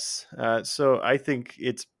like us. So I think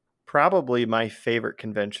it's probably my favorite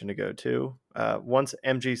convention to go to. Once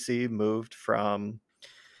MGC moved from,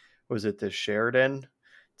 was it the Sheridan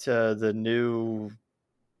to the new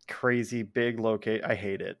crazy big locate, I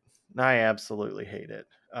hate it. I absolutely hate it.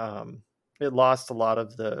 It lost a lot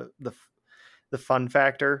of the fun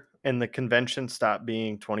factor, and the convention stopped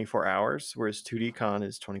being 24 hours, whereas 2D Con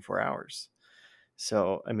is 24 hours.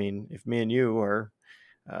 So, I mean, if me and you are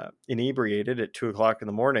inebriated at 2:00 in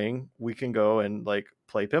the morning, we can go and like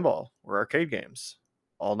play pinball or arcade games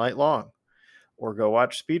all night long, or go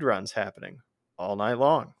watch speed runs happening all night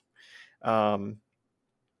long.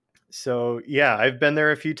 So yeah, I've been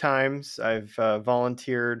there a few times. I've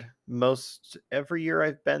volunteered most every year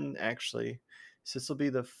I've been, actually. So this will be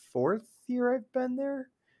the 4th year I've been there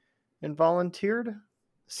and volunteered.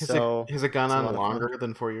 So has it gone on longer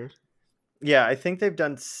than 4 years? Yeah, I think they've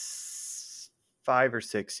done 5 or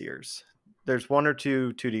 6 years. There's 1 or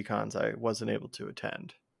 2 2D cons I wasn't able to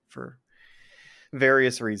attend for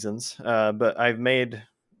various reasons, but I've made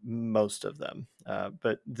most of them.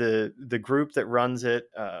 But the group that runs it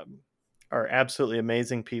are absolutely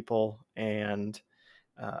amazing people, and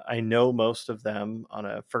I know most of them on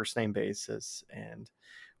a first name basis. And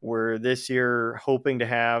we're this year hoping to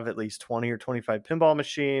have at least 20 or 25 pinball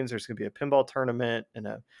machines. There's going to be a pinball tournament and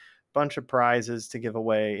a bunch of prizes to give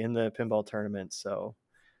away in the pinball tournament. So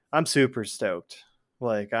I'm super stoked.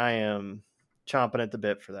 Like, I am chomping at the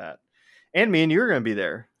bit for that. And me and you're going to be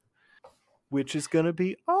there, which is going to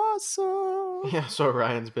be awesome. Yeah, so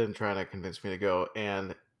Ryan's been trying to convince me to go,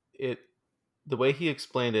 and the way he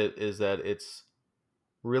explained it is that it's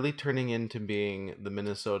really turning into being the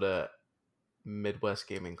Minnesota Midwest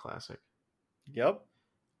Gaming Classic. Yep.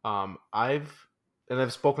 I've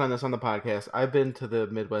spoken on this on the podcast. I've been to the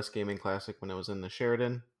Midwest Gaming Classic when it was in the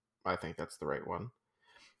Sheridan. I think that's the right one.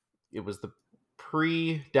 It was the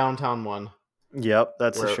pre-downtown one. Yep,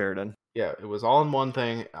 that's the Sheridan. Yeah, it was all in one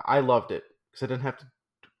thing. I loved it because I didn't have to.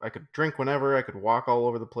 I could drink whenever. I could walk all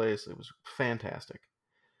over the place. It was fantastic.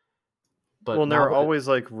 Well, But and there now were that always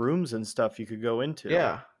like rooms and stuff you could go into.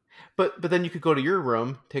 yeah, but then you could go to your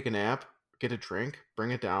room, take a nap, get a drink,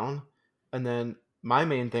 bring it down, and then my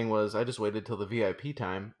main thing was I just waited till the VIP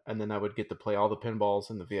time, and then I would get to play all the pinballs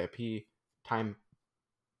in the VIP time.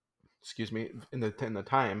 Excuse me, in the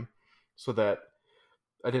time, so that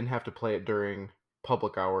I didn't have to play it during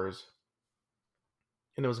public hours,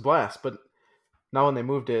 and it was a blast. But now when they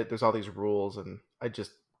moved it, there's all these rules, and I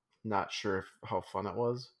just not sure how fun it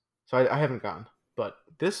was. So I haven't gone, but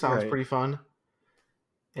this sounds Right. pretty fun,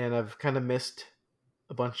 and I've kind of missed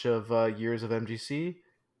a bunch of years of MGC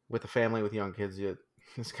with a family with young kids. Yet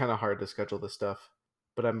it's kind of hard to schedule this stuff,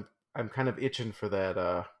 but I'm kind of itching for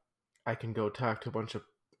that. I can go talk to a bunch of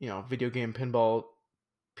video game pinball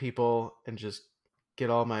people and just get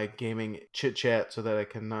all my gaming chit chat so that I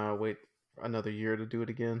can wait another year to do it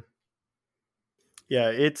again.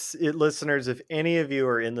 Yeah, listeners, if any of you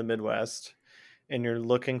are in the Midwest and you're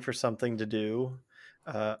looking for something to do,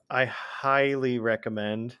 I highly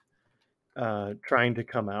recommend trying to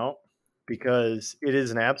come out because it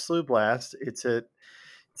is an absolute blast. It's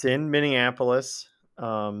in Minneapolis,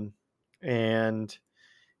 and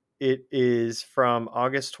it is from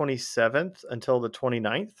August 27th until the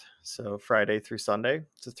 29th, so Friday through Sunday.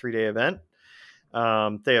 It's a 3-day event.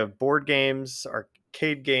 They have board games,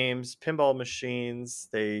 arcade games, pinball machines.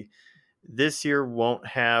 They this year won't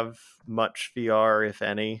have much VR, if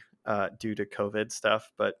any, due to COVID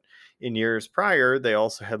stuff. But in years prior, they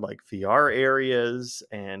also had like VR areas,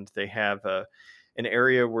 and they have an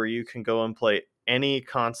area where you can go and play any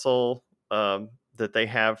console that they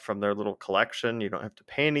have from their little collection. You don't have to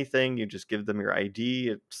pay anything. You just give them your ID.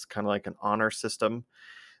 It's kind of like an honor system.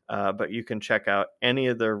 But you can check out any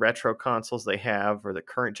of the retro consoles they have or the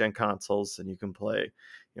current gen consoles, and you can play,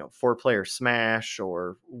 4-player Smash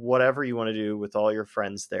or whatever you want to do with all your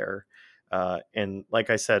friends there. And like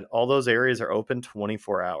I said, all those areas are open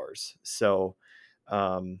 24 hours. So,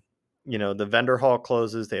 the vendor hall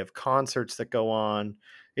closes. They have concerts that go on.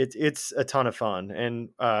 It's a ton of fun. And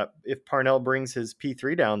if Parnell brings his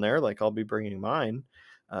P3 down there, like I'll be bringing mine,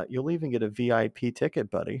 you'll even get a VIP ticket,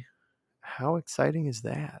 buddy. How exciting is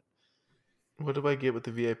that? What do I get with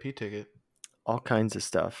the VIP ticket? All kinds of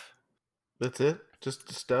stuff. That's it? Just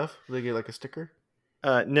the stuff? Do they get like a sticker?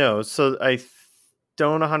 No, so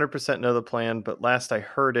don't 100% know the plan, but last I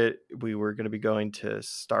heard it, we were going to be going to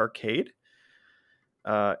Starcade,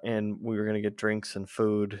 and we were going to get drinks and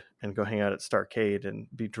food and go hang out at Starcade and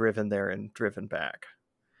be driven there and driven back.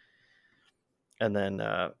 And then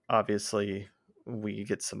obviously we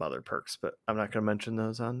get some other perks, but I'm not going to mention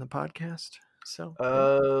those on the podcast. So,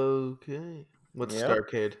 Okay. What's yep.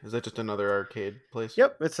 Starcade? Is that just another arcade place?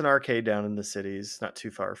 Yep, it's an arcade down in the cities, not too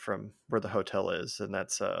far from where the hotel is, and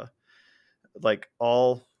that's like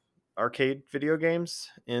all arcade video games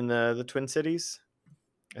in the Twin Cities.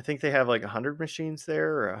 I think they have like 100 machines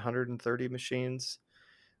there or 130 machines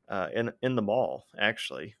in the mall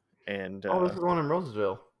actually. And Oh, this is the one in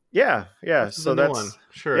Roseville. yeah. This is the So new one. that's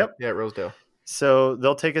Sure. yep. Yeah, Rosedale. So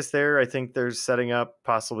they'll take us there. I think they're setting up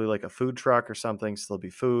possibly like a food truck or something. So there'll be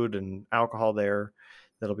food and alcohol there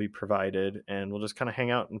that'll be provided, and we'll just kind of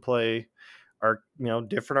hang out and play our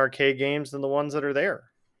different arcade games than the ones that are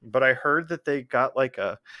there. But I heard that they got like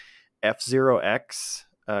a F-Zero X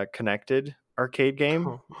connected arcade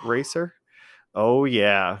game racer. Oh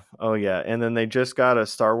yeah, and then they just got a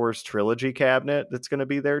Star Wars trilogy cabinet that's going to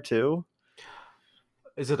be there too.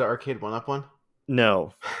 Is it an arcade 1-up one?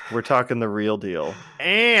 No, we're talking the real deal.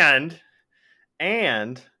 And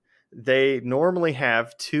they normally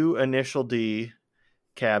have 2 Initial D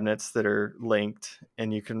cabinets that are linked,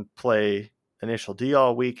 and you can play Initial D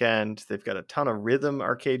all weekend. They've got a ton of rhythm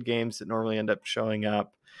arcade games that normally end up showing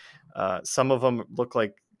up. Some of them look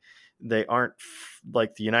like they aren't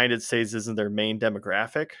like the United States isn't their main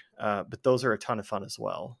demographic, but those are a ton of fun as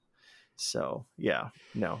well. So yeah,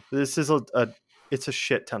 no, this is it's a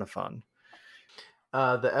shit ton of fun.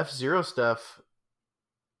 The F-Zero stuff,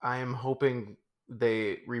 I am hoping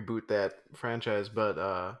they reboot that franchise,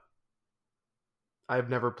 but I've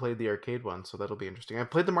never played the arcade one, so that'll be interesting. I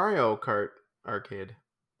played the Mario Kart arcade.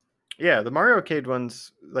 Yeah, the Mario arcade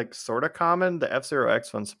one's like sort of common. The F-Zero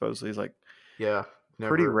X one supposedly is like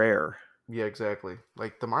pretty rare. Yeah, exactly.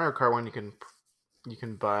 Like the Mario Kart one, you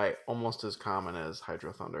can buy almost as common as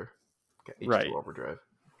Hydro Thunder, H2 right? Overdrive.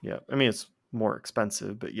 Yeah, I mean it's more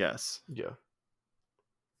expensive, but yes. Yeah,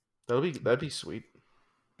 that'd be sweet.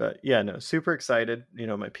 But yeah, no, super excited.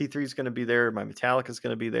 My P3 is going to be there. My Metallica is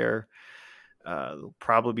going to be there. There'll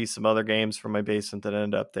probably be some other games from my basement that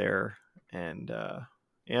end up there. And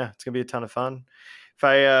yeah, it's gonna be a ton of fun. If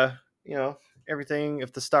I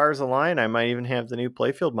if the stars align, I might even have the new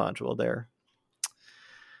playfield module there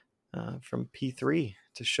from P3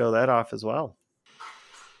 to show that off as well.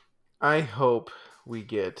 I hope we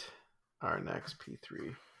get our next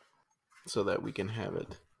P3 so that we can have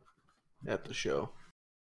it at the show.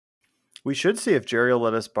 We should see if Jerry will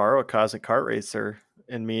let us borrow a Cosmic Kart Racer,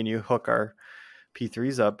 and me and you hook our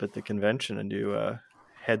P3s up at the convention and do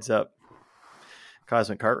heads up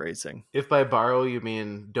Cosmic Kart Racing. If by borrow you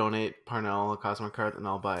mean donate Parnell a Cosmic Kart and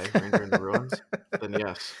I'll buy Ranger in the Ruins, then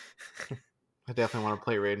yes. I definitely want to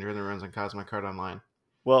play Ranger in the Ruins and Cosmic Kart online.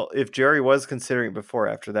 Well, if Jerry was considering before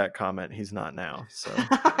after that comment, he's not now. So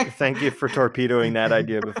thank you for torpedoing that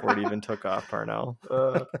idea before it even took off, Parnell.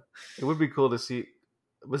 It would be cool to see.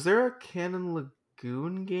 Was there a Cannon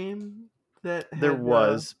Lagoon game that had, there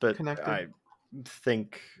was, but connected? I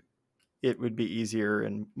think it would be easier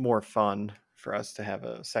and more fun for us to have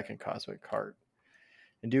a second Cosmic Kart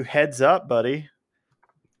and do heads up, buddy.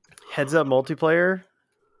 Heads up multiplayer.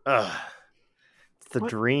 It's the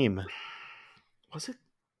dream. Was it?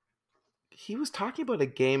 He was talking about a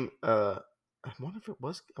game. I wonder if it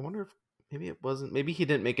was. I wonder if maybe it wasn't. Maybe he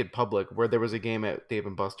didn't make it public. Where there was a game at Dave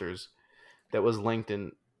and Buster's that was linked,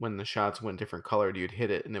 and when the shots went different colored, you'd hit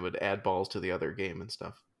it, and it would add balls to the other game and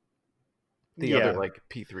stuff. The other like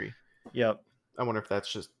P3. Yep. I wonder if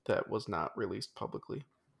that was not released publicly.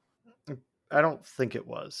 I don't think it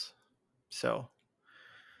was. So,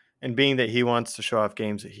 and being that he wants to show off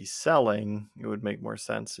games that he's selling, it would make more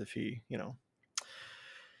sense if he,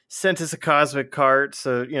 sent us a Cosmic Kart.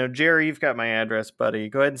 So, Jerry, you've got my address, buddy.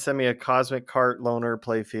 Go ahead and send me a Cosmic Kart loaner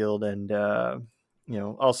playfield. And,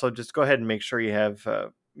 also just go ahead and make sure you have,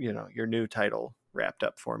 your new title wrapped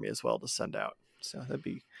up for me as well to send out. So that'd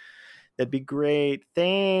be great.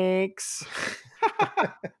 Thanks.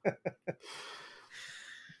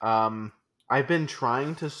 I've been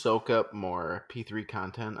trying to soak up more P3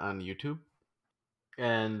 content on YouTube.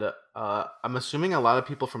 And I'm assuming a lot of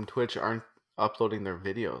people from Twitch aren't uploading their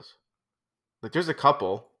videos. Like, there's a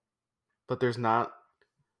couple, but there's not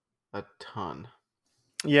a ton.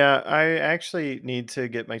 Yeah, I actually need to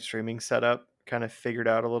get my streaming setup kind of figured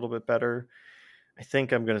out a little bit better. I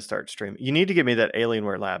think I'm going to start streaming. You need to give me that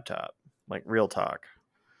Alienware laptop, like real talk.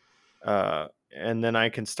 And then I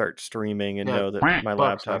can start streaming and know that my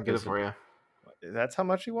laptop is... for you. That's how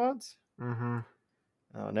much he wants? Mm-hmm.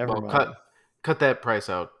 Oh, never mind. Cut that price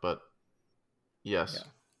out, but yes.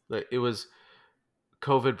 Yeah. It was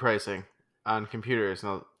COVID pricing on computers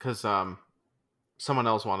because someone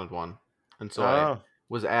else wanted one. And so I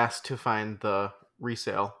was asked to find the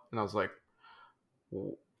resale, and I was like,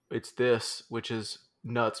 it's this, which is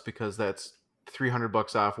nuts because that's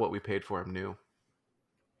 $300 off what we paid for him new.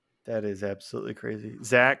 That is absolutely crazy.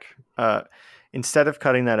 Zach, instead of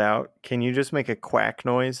cutting that out, can you just make a quack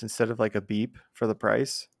noise instead of like a beep for the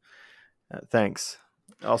price? Thanks.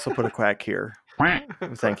 Also put a quack here.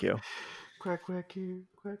 Thank you. Quack, quack here,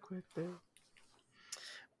 quack, quack there.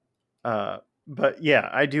 But yeah,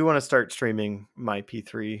 I do want to start streaming my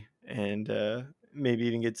P3 and maybe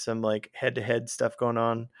even get some like head-to-head stuff going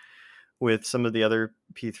on with some of the other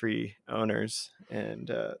P3 owners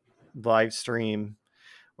and live stream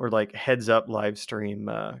or like heads up live stream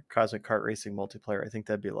Cosmic Kart Racing multiplayer. I think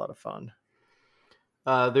that'd be a lot of fun.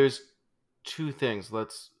 There's two things.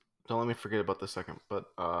 Don't let me forget about the second, but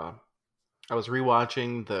I was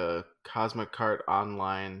rewatching the Cosmic Kart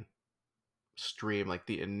online stream, like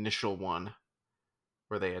the initial one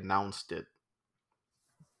where they announced it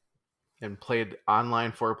and played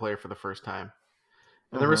online 4-player for the first time.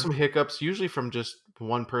 And there were some hiccups, usually from just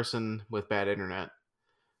one person with bad internet.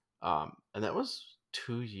 And that was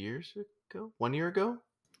 2 years ago? 1 year ago?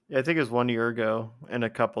 Yeah, I think it was 1 year ago in a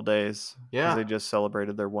couple days. Yeah. They just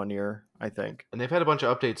celebrated their 1 year, I think. And they've had a bunch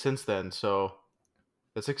of updates since then, so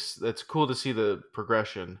that's cool to see the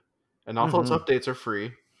progression. And all those updates are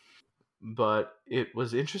free. But it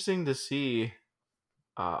was interesting to see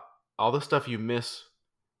all the stuff you miss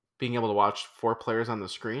being able to watch 4 players on the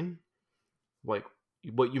screen. Like,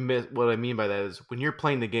 what you miss, what I mean by that is when you're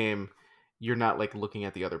playing the game, you're not like looking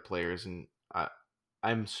at the other players, and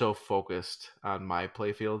I'm so focused on my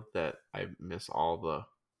playfield that I miss all the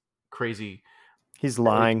crazy. He's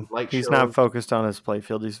lying. He's not focused on his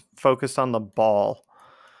playfield. He's focused on the ball.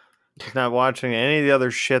 He's not watching any of the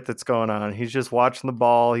other shit that's going on. He's just watching the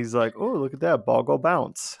ball. He's like, oh, look at that ball go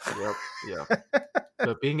bounce. Yep, yeah.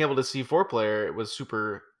 But being able to see 4-player, it was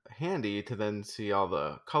super handy to then see all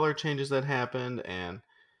the color changes that happened, and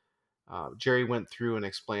Jerry went through and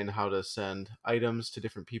explained how to send items to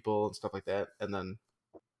different people and stuff like that. And then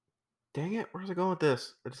Dang it, where's I going with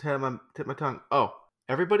this? I just had my tip my tongue. Oh,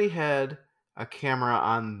 everybody had a camera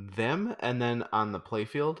on them and then on the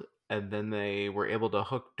playfield, and then they were able to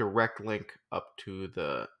hook direct link up to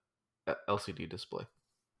the LCD display.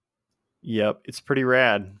 Yep, it's pretty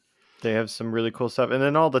rad. They have some really cool stuff, and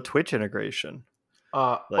then all the Twitch integration.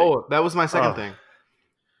 Like, That was my second oh, thing.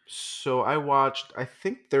 So I watched. I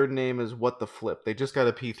think their name is What the Flip. They just got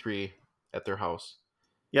a P3 at their house,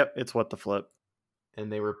 yep, it's What the Flip.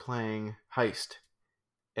 and they were playing Heist.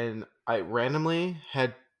 And I randomly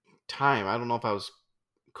had time. I don't know if I was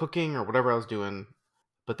cooking or whatever I was doing,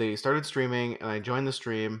 but they started streaming, and I joined the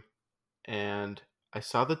stream, and I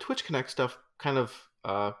saw the Twitch Connect stuff kind of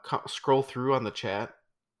scroll through on the chat,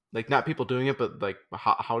 like not people doing it, but like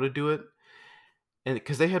how to do it, and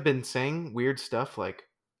because they had been saying weird stuff like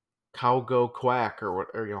 "cow go quack" or what,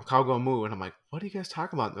 or "cow go moo," and I'm like, what are you guys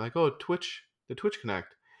talking about? And they're like, oh, Twitch, the Twitch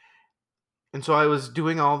Connect, and so I was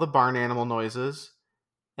doing all the barn animal noises,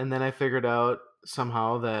 and then I figured out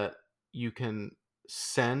somehow that you can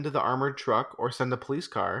send the armored truck or send a police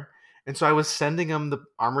car. And so I was sending them the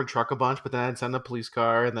armored truck a bunch, but then I'd send a police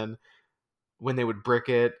car, and then when they would brick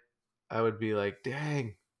it, I would be like,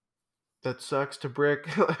 "Dang, that sucks to brick."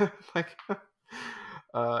 Like,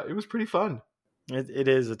 it was pretty fun. It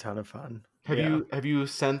is a ton of fun. Have Yeah. you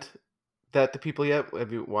sent that to people yet?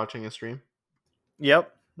 Have you watching a stream?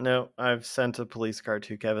 Yep. No, I've sent a police car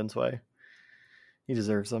to Kevin's way. He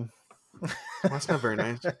deserves them. Well, that's not very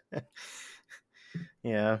nice.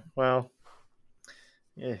 Yeah. Well,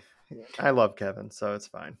 yeah. I love Kevin, so it's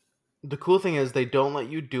fine. The cool thing is they don't let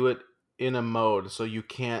you do it in a mode, so you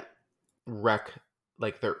can't wreck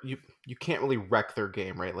like you can't really wreck their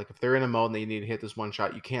game, right? Like if they're in a mode and they need to hit this one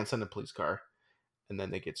shot, you can't send a police car, and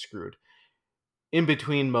then they get screwed. In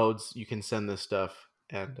between modes, you can send this stuff,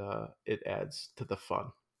 and it adds to the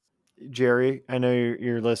fun. Jerry, I know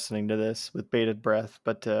you're listening to this with bated breath,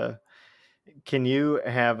 but can you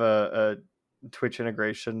have a Twitch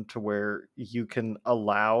integration to where you can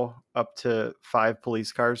allow up to 5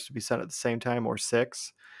 police cars to be sent at the same time, or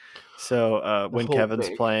 6? So when whole Kevin's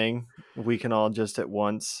bank. playing, we can all just at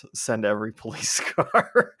once send every police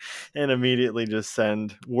car and immediately just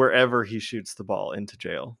send wherever he shoots the ball into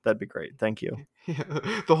jail. That'd be great. Thank you.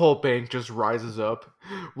 The whole bank just rises up.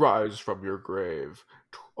 Rise from your grave.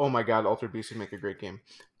 Oh my god, Altered Beast would make a great game.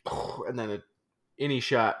 And then any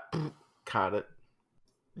shot, caught it.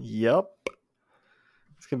 Yep.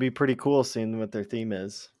 It's gonna be pretty cool seeing what their theme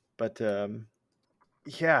is. But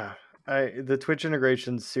yeah, the Twitch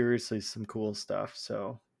integration's seriously some cool stuff.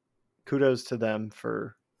 So kudos to them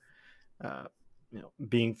for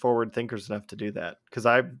being forward thinkers enough to do that. Because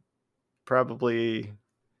I'm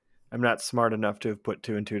not smart enough to have put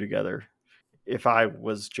 2 and 2 together. If I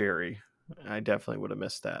was Jerry, I definitely would have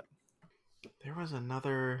missed that. There was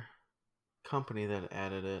another company that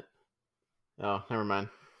added it. Oh, never mind.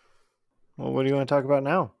 Well, what do you want to talk about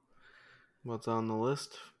now? What's on the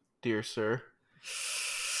list, dear sir?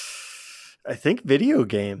 I think video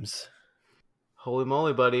games. Holy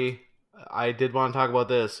moly, buddy. I did want to talk about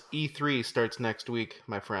this. E3 starts next week,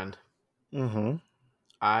 my friend. Mm-hmm.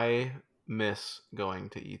 I miss going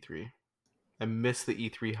to E3. I miss the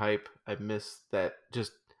E3 hype. I miss that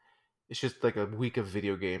it's just like a week of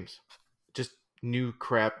video games. Just new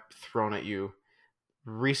crap thrown at you.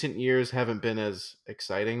 Recent years haven't been as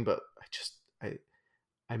exciting, but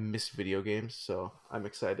I miss video games, so I'm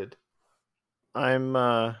excited. I'm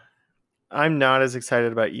not as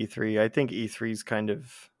excited about E3. I think E3's kind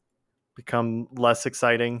of become less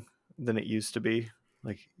exciting than it used to be,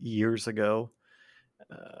 like years ago.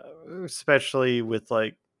 Especially with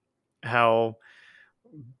like how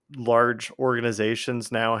large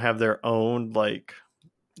organizations now have their own like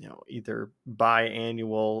either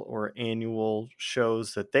biannual or annual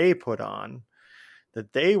shows that they put on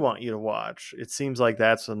that they want you to watch. It seems like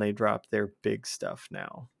that's when they drop their big stuff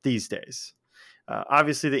now these days.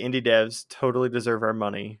 Obviously, the indie devs totally deserve our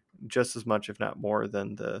money just as much, if not more,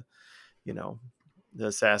 than the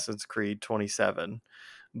Assassin's Creed 27.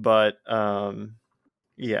 But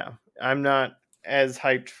yeah, I'm not as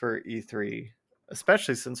hyped for E3,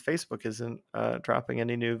 especially since Facebook isn't dropping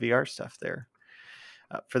any new VR stuff there.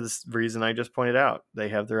 For this reason I just pointed out, they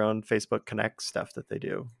have their own Facebook Connect stuff that they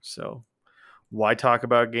do. So why talk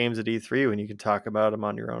about games at E3 when you can talk about them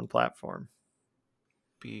on your own platform?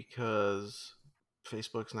 Because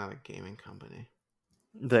Facebook's not a gaming company.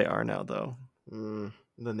 They are now, though. Then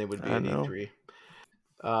they would be at E3.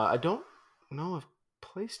 I don't know if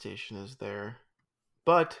PlayStation is there,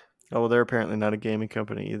 but oh, well, they're apparently not a gaming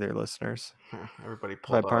company either, listeners. Everybody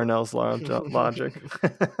pulled by out. Parnell's logic.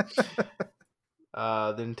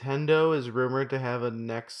 Nintendo is rumored to have a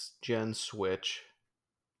next gen Switch.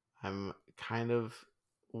 I'm kind of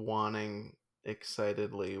wanting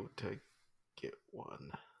excitedly to get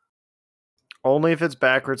one. Only if it's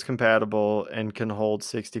backwards compatible and can hold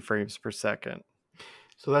 60 frames per second.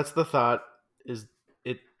 So that's the thought, is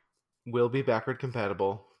it will be backward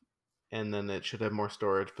compatible, and then it should have more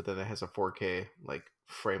storage, but then it has a 4K like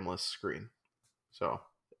frameless screen. So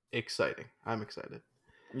exciting. I'm excited.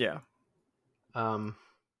 Yeah. Um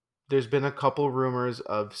there's been a couple rumors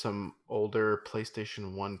of some older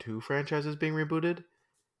PlayStation 1 2 franchises being rebooted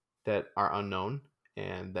that are unknown,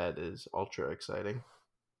 and that is ultra exciting.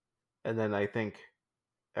 And then I think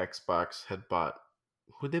Xbox had bought,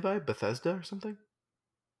 who'd they buy? Bethesda or something?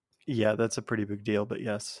 Yeah, that's a pretty big deal, but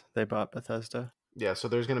yes, they bought Bethesda. Yeah, so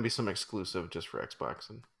there's going to be some exclusive just for Xbox.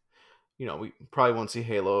 And, we probably won't see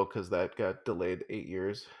Halo because that got delayed 8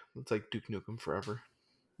 years. It's like Duke Nukem Forever.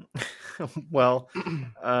 Well,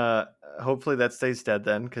 hopefully that stays dead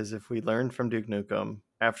then, because if we learn from Duke Nukem,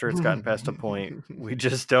 after it's gotten past a point, we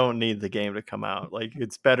just don't need the game to come out. Like,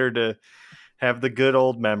 it's better to have the good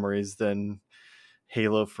old memories than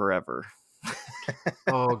Halo Forever.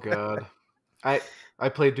 Oh god, I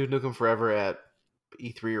played Duke Nukem Forever at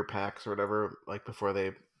E3 or PAX or whatever, like before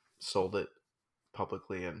they sold it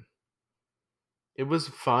publicly, and it was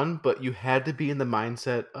fun, but you had to be in the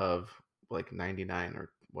mindset of like 99 or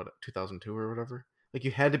what 2002 or whatever. Like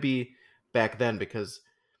you had to be back then because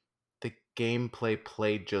the gameplay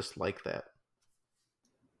played just like that.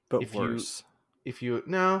 But If you worse. if you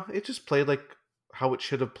no, it just played like how it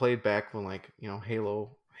should have played back when like,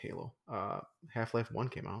 Halo Half-Life 1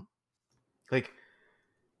 came out. Like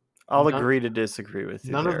I'll none, agree to disagree with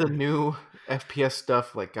you none of the there. new FPS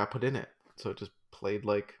stuff like got put in it. So it just played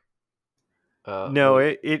like No,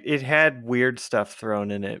 it had weird stuff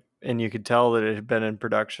thrown in it, and you could tell that it had been in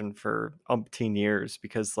production for umpteen years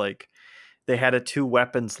because like they had a 2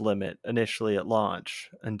 weapons limit initially at launch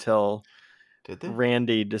until did they?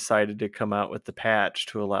 Randy decided to come out with the patch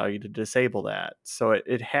to allow you to disable that. So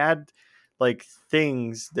it had like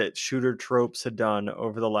things that shooter tropes had done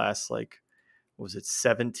over the last like was it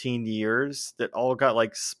 17 years that all got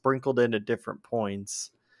like sprinkled into different points,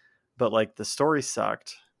 but like the story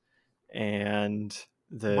sucked and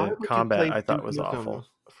Why the would you combat play I thought Duke was Nukem awful.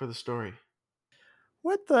 for the story?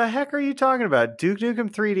 What the heck are you talking about? Duke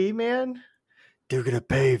Nukem 3D, man? They're gonna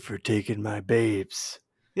pay for taking my babes.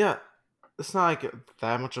 Yeah, it's not like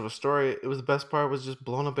that much of a story. It was the best part was just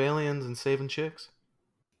blowing up aliens and saving chicks.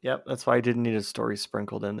 Yep, that's why I didn't need a story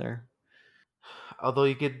sprinkled in there. Although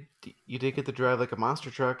you did get to drive like a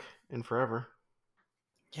monster truck in Forever.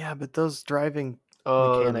 Yeah, but those driving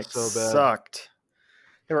Oh, that was mechanics so bad. sucked.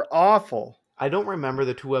 They were awful. I don't remember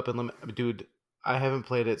the 2 weapon limit, dude. I haven't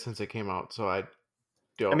played it since it came out, so I I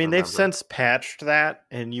don't mean, they've remember. since patched that,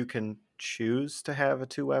 and you can choose to have a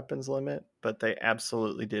 2 weapons limit, but they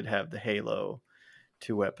absolutely did have the Halo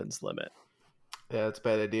 2 weapons limit. Yeah, it's a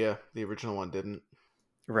bad idea. The original one didn't.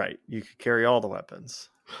 Right, you could carry all the weapons.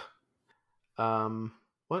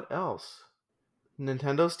 What else?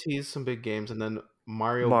 Nintendo's teased some big games, and then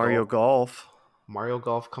Mario Mario Golf. Golf. Mario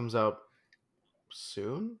Golf comes out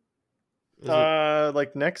soon. Is it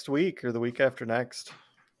Like next week or the week after next.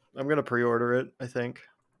 I'm gonna pre-order it, I think.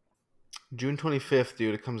 June 25th,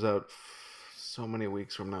 dude? It comes out so many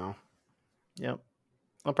weeks from now. Yep.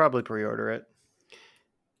 I'll probably pre-order it.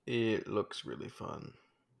 It looks really fun.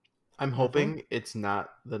 I'm Mm-hmm. hoping it's not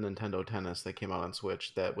the Nintendo Tennis that came out on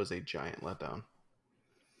Switch. That was a giant letdown.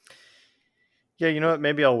 Yeah, you know what?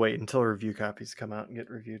 Maybe I'll wait until review copies come out and get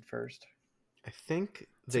reviewed first. I think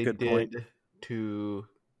It's a they good point. did to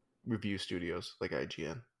review studios like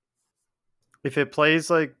IGN. If it plays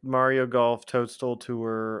like Mario Golf Toadstool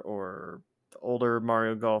Tour or the older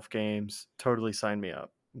Mario Golf games, totally sign me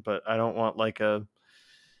up. But I don't want like a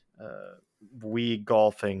Wii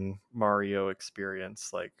golfing Mario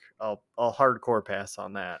experience. Like I'll hardcore pass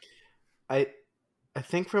on that. I I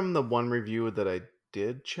think from the one review that I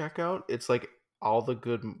did check out, it's like all the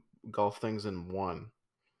good golf things in one.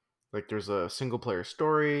 Like there's a single player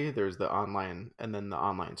story, there's the online, and then the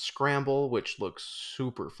online scramble, which looks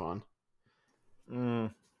super fun.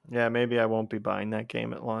 Mm, yeah, maybe I won't be buying that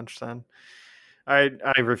game at launch then. I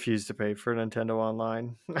refuse to pay for Nintendo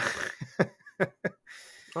Online.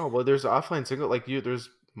 Oh well, there's offline single there's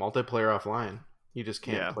multiplayer offline. You just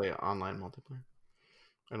can't Yeah, play online multiplayer.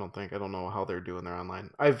 I don't think. I don't know how they're doing their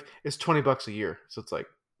online. I've It's $20 a year, so it's like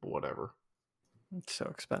whatever. it's so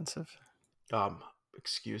expensive. Um,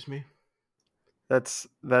 excuse me. That's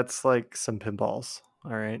like some pinballs.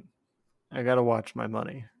 All right, I gotta watch my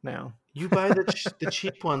money now. You buy the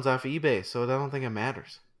cheap ones off eBay, so I don't think it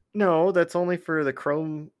matters. No, that's only for the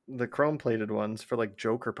chrome plated ones for like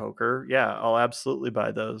Joker Poker. Yeah, I'll absolutely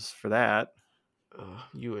buy those for that.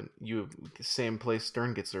 You same place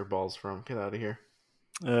Stern gets their balls from. Get out of here.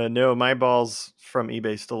 No, my balls from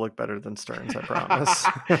eBay still look better than Stern's. I promise.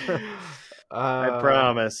 I uh,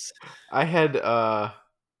 promise. I had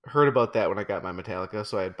heard about that when I got my Metallica,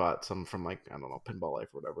 so I had bought some from like I don't know Pinball Life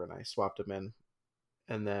or whatever, and I swapped them in,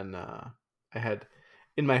 and then I had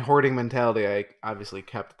in my hoarding mentality, I obviously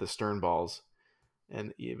kept the Stern balls,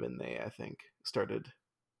 and even they I think started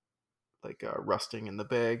like rusting in the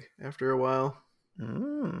bag after a while.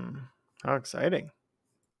 How exciting!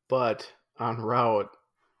 But on route,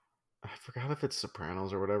 I forgot if it's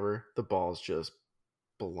Sopranos or whatever. The balls just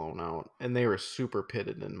blown out, and they were super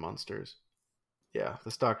pitted in Munsters. Yeah,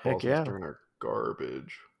 the stock Heck balls from yeah. Stern are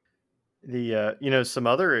garbage. The some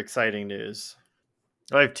other exciting news.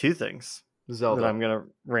 I have two things that Zelda. I'm gonna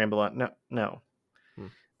ramble on. No.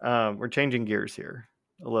 Hmm. We're changing gears here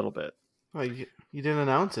a little bit. Oh, you didn't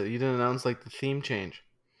announce it. You didn't announce like the theme change.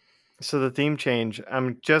 So the theme change,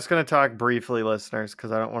 I'm just going to talk briefly, listeners,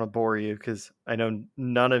 because I don't want to bore you, because I know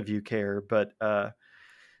none of you care. But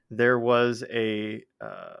there was a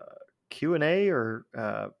Q&A or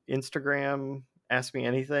Instagram Ask Me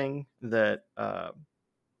Anything that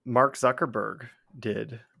Mark Zuckerberg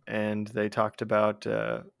did, and they talked about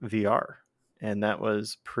VR. And that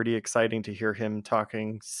was pretty exciting to hear him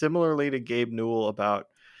talking similarly to Gabe Newell about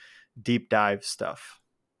deep dive stuff.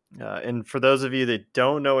 And for those of you that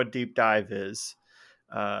don't know what deep dive is,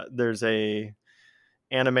 there's a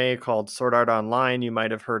anime called Sword Art Online you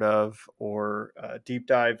might have heard of, or deep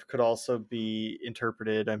dive could also be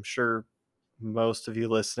interpreted. I'm sure most of you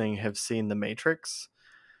listening have seen The Matrix.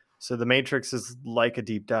 So The Matrix is like a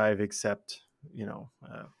deep dive, except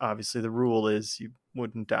obviously the rule is you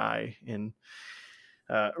wouldn't die in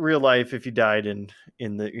real life if you died in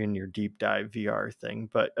your deep dive VR thing.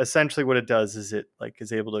 But essentially, what it does is it like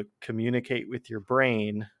is able to communicate with your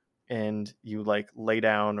brain, and you like lay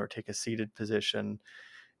down or take a seated position,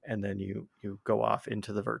 and then you go off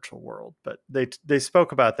into the virtual world. But they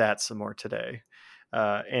spoke about that some more today.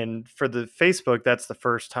 And for the Facebook, that's the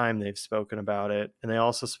first time they've spoken about it. And they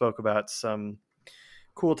also spoke about some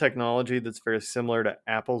cool technology that's very similar to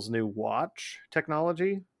Apple's new watch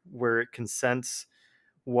technology, where it can sense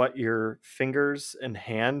what your fingers and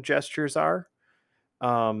hand gestures are.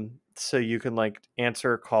 So you can like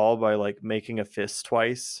answer a call by like making a fist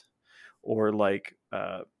twice, or like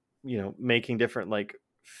making different like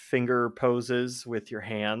finger poses with your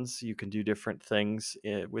hands. You can do different things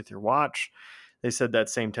with your watch. They said that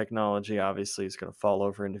same technology obviously is going to fall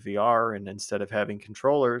over into VR, and instead of having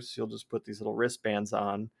controllers, you'll just put these little wristbands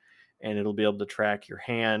on, and it'll be able to track your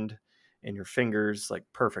hand and your fingers like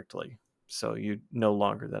perfectly. So you no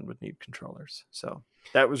longer then would need controllers. So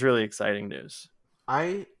that was really exciting news.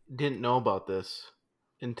 I didn't know about this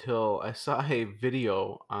until I saw a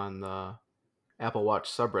video on the Apple Watch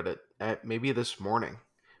subreddit at maybe this morning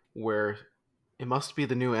where it must be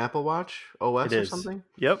the new Apple Watch It OS or is. something.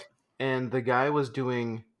 Yep. And the guy was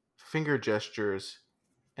doing finger gestures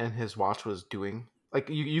and his watch was doing like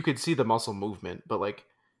you could see the muscle movement, but like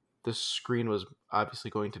the screen was obviously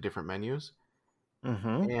going to different menus.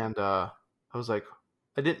 Mm-hmm. And I was like,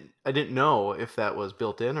 I didn't know if that was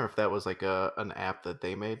built in or if that was like an app that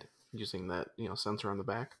they made using that sensor on the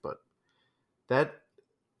back. But that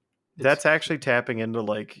it's That's actually tapping into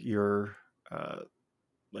like your uh,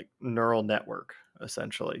 like neural network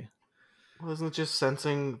essentially. well, isn't it just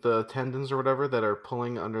sensing the tendons or whatever that are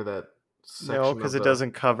pulling under that No, section because of the? it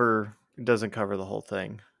doesn't cover the whole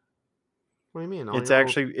thing. What do you mean? All It's your little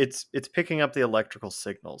actually it's picking up the electrical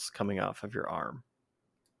signals coming off of your arm.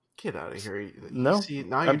 get out of here! You No, see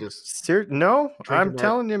now you're I'm just serious. No, I'm drinking that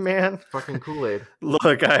telling you, man. fucking Kool Aid.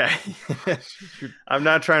 Look, I'm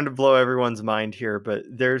not trying to blow everyone's mind here, but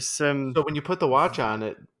there's some. So when you put the watch on,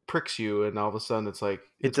 it pricks you, and all of a sudden it's like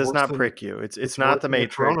It does not prick you. It's it's not worse the than the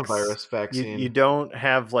Matrix. coronavirus You vaccine. don't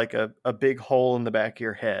have like a big hole in the back of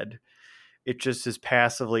your head. It just is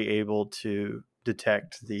passively able to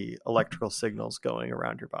detect the electrical signals going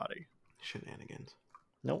around your body. Shenanigans.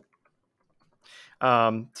 Nope.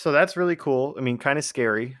 So that's really cool. I mean, kind of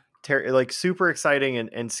scary, like super exciting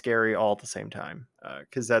and scary all at the same time.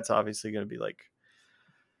 Because that's obviously going to be like,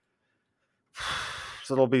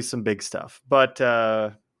 so it'll be some big stuff. But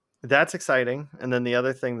that's exciting. And then the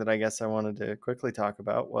other thing that I guess I wanted to quickly talk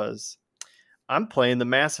about was I'm playing the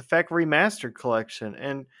Mass Effect Remastered Collection,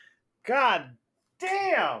 and God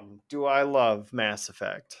damn, do I love Mass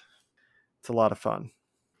Effect. It's a lot of fun.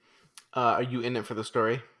 Are you in it for the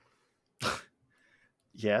story?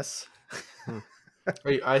 Yes. Hmm.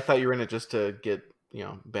 I thought you were in it just to get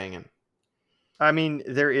banging. I mean,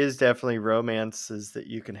 there is definitely romances that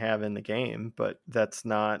you can have in the game, but that's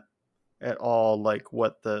not at all like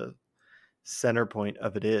what the center point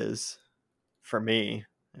of it is for me.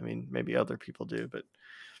 I mean, maybe other people do, but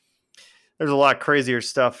there's a lot crazier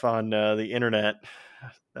stuff on the internet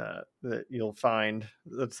that you'll find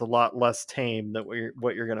that's a lot less tame than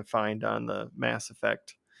what you're going to find on the Mass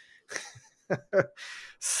Effect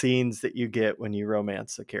scenes that you get when you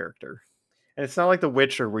romance a character. And it's not like The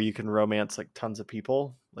Witcher where you can romance like tons of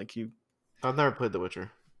people. Like you, I've never played The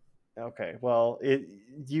Witcher. okay, well,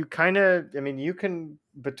 you kind of, I mean, you can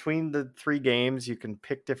between the 3 games, you can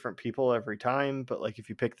pick different people every time. But like if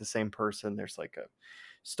you pick the same person, there's like a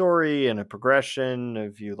story and a progression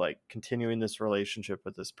of you like continuing this relationship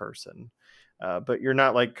with this person. But you're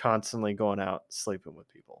not like constantly going out sleeping with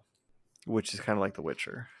people, which is kind of like The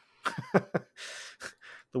Witcher.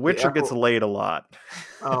 The Witcher gets laid a lot.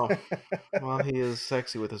 Oh, well, he is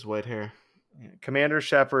sexy with his white hair. Commander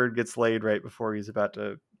Shepard gets laid right before he's about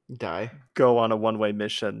to Die. go on a one-way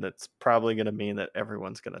mission that's probably going to mean that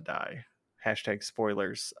everyone's going to die. Hashtag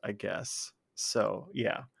spoilers, I guess. So,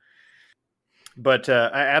 yeah. But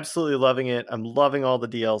I absolutely loving it. I'm loving all the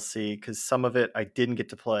DLC because some of it I didn't get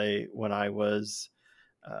to play when I was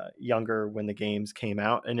younger when the games came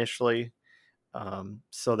out initially.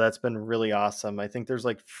 So that's been really awesome. I think there's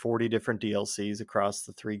like 40 different DLCs across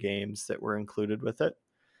the 3 games that were included with it.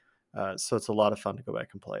 So it's a lot of fun to go back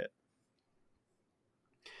and play it.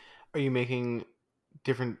 Are you making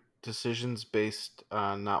different decisions based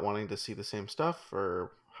on not wanting to see the same stuff,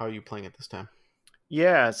 or how are you playing it this time?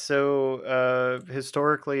 Yeah, so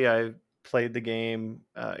historically I played the game.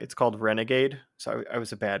 It's called Renegade. So I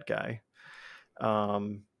was a bad guy.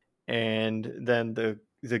 And then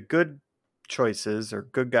the good choices or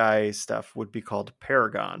good guy stuff would be called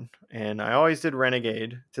Paragon. And I always did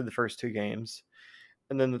Renegade to the first 2 games.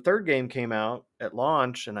 And then the 3rd game came out at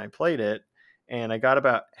launch and I played it and I got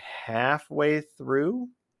about halfway through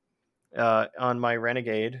on my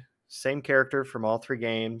Renegade, same character from all 3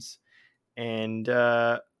 games. And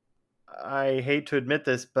I hate to admit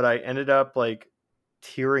this, but I ended up like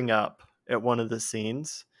tearing up at one of the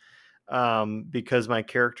scenes because my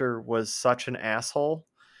character was such an asshole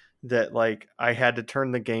that like I had to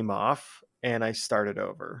turn the game off and I started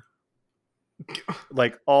over.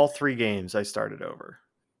 Like all 3 games, I started over.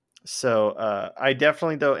 So I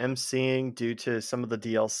definitely though am seeing, due to some of the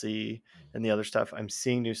DLC and the other stuff, I'm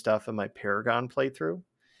seeing new stuff in my Paragon playthrough.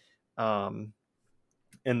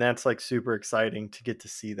 And that's like super exciting to get to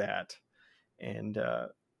see that. And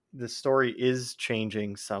the story is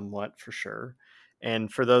changing somewhat for sure.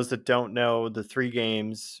 And for those that don't know, the 3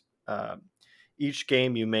 games, each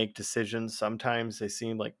game you make decisions. Sometimes they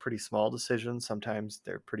seem like pretty small decisions. Sometimes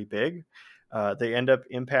they're pretty big. They end up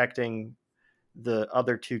impacting the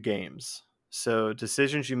other 2 games. So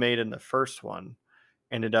decisions you made in the first one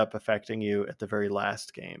ended up affecting you at the very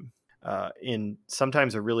last game in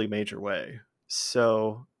sometimes a really major way.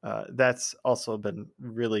 So that's also been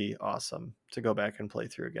really awesome to go back and play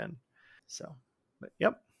through again. So, but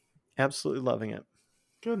yep, absolutely loving it.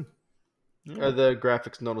 Good. Yeah. Are the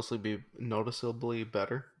graphics noticeably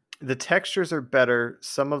better? The textures are better.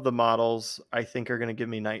 Some of the models I think are going to give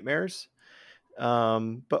me nightmares,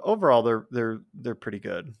 but overall they're pretty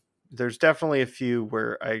good. There's definitely a few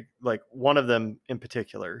where I like one of them in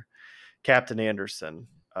particular, Captain Anderson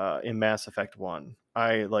in Mass Effect 1.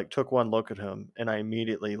 I like took one look at him and I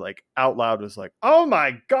immediately like out loud was like, "Oh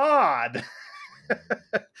my god."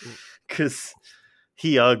 Cuz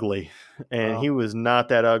he ugly and he was not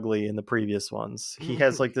that ugly in the previous ones. He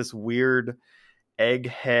has like this weird egg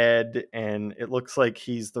head and it looks like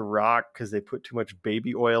he's the Rock cuz they put too much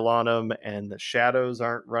baby oil on him and the shadows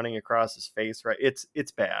aren't running across his face right.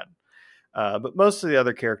 It's bad. But most of the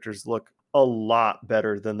other characters look a lot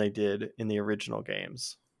better than they did in the original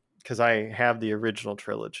games because I have the original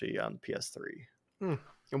trilogy on PS3. And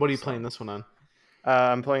what are you playing this one on?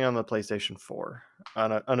 I'm playing on the PlayStation 4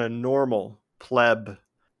 on a normal pleb,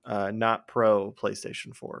 not pro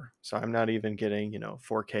PlayStation 4. So I'm not even getting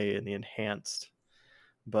 4K in the enhanced,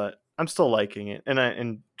 but I'm still liking it.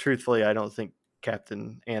 And truthfully, I don't think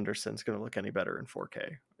Captain Anderson's going to look any better in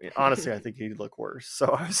 4K. Honestly, I think he'd look worse. So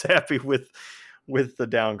I was happy with the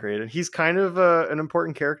downgrade. And he's kind of an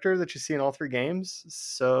important character that you see in all 3 games.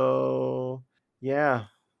 So yeah,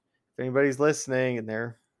 if anybody's listening and they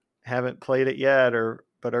haven't played it yet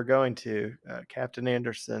but are going to, Captain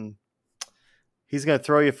Anderson, he's going to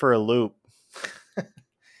throw you for a loop.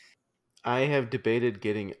 I have debated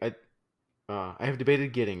getting it.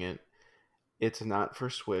 It's not for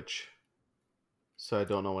Switch, so I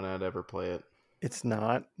don't know when I'd ever play it. It's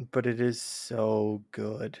not, but it is so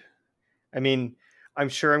good. I mean, I'm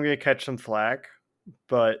sure I'm going to catch some flack,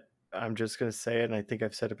 but I'm just going to say it, and I think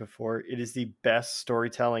I've said it before. It is the best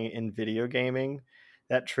storytelling in video gaming.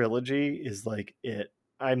 That trilogy is like it.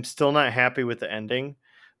 I'm still not happy with the ending,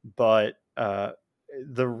 but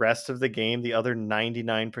the rest of the game, the other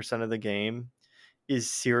 99% of the game, is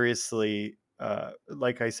seriously,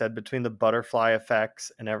 like I said, between the butterfly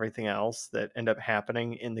effects and everything else that end up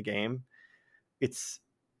happening in the game, it's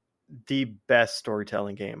the best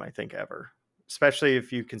storytelling game I think ever, especially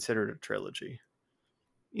if you consider it a trilogy.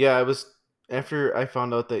 Yeah, I was after I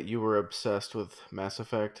found out that you were obsessed with Mass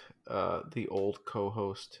Effect. The old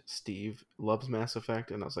co-host Steve loves Mass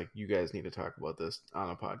Effect, and I was like, you guys need to talk about this on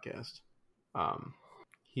a podcast. Um,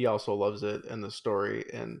 he also loves it and the story,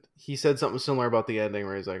 and he said something similar about the ending,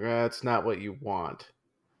 where he's like, "It's not what you want,"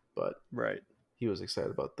 but Right. he was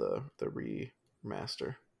excited about the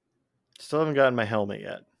remaster. Still haven't gotten my helmet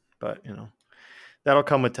yet, but that'll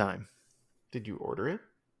come with time. Did you order it?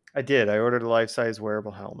 I did. I ordered a life-size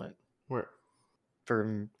wearable helmet Where?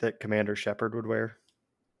 that Commander Shepard would wear.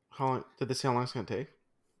 How long did they say how long it's gonna take?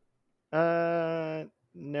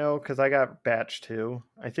 No, because I got batch 2.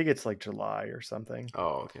 I think it's like July or something.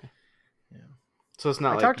 Oh, okay. Yeah. So it's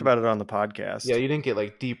not I like talked about it on the podcast. yeah, you didn't get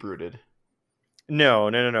like deep rooted.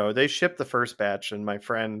 No. They shipped the first batch, and my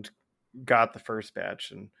friend got the first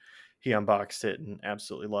batch, and he unboxed it and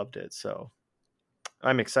absolutely loved it. So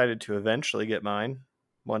I'm excited to eventually get mine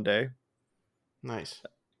one day. Nice.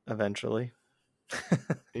 Eventually.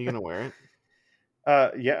 Are you gonna wear it?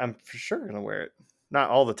 Yeah, I'm for sure gonna wear it. Not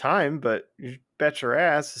all the time, but you bet your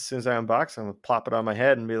ass as soon as I unbox it, I'm gonna plop it on my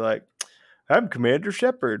head and be like, I'm Commander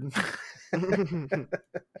Shepard. I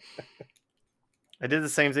did the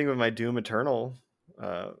same thing with my Doom Eternal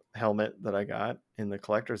helmet that I got in the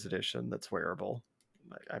collector's edition that's wearable.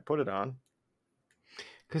 I put it on.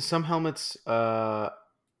 Because some helmets, like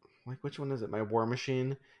which one is it? My War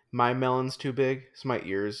Machine. My melon's too big, so my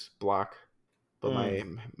ears block. But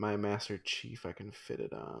my Master Chief, I can fit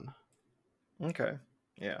it on. Okay,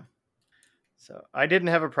 yeah. So I didn't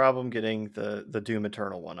have a problem getting the Doom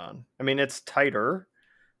Eternal one on. I mean, it's tighter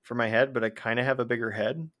for my head, but I kind of have a bigger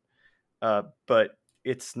head. But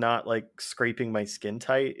it's not like scraping my skin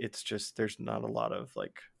tight. It's just there's not a lot of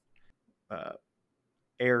like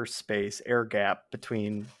air gap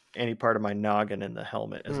between any part of my noggin and the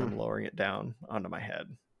helmet as I'm lowering it down onto my head.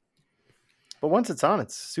 But once it's on,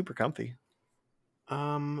 it's super comfy.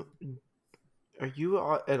 Are you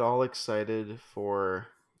at all excited for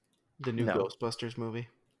the new No. Ghostbusters movie?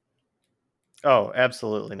 Oh,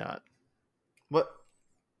 absolutely not. What?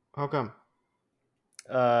 How come?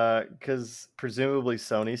 Because presumably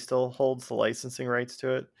Sony still holds the licensing rights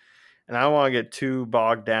to it, and I don't want to get too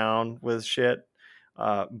bogged down with shit.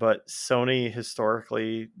 But Sony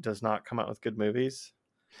historically does not come out with good movies.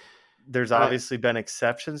 There's obviously been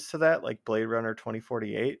exceptions to that, like Blade Runner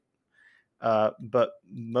 2048. But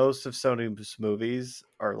most of Sony's movies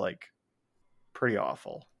are like pretty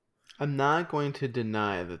awful. I'm not going to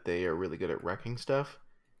deny that they are really good at wrecking stuff,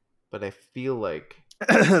 but I feel like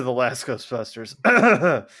The last Ghostbusters.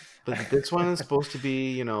 but this one is supposed to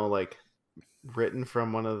be, like written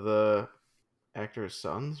from one of the actor's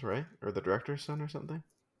sons, right? Or the director's son or something.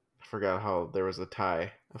 I forgot how there was a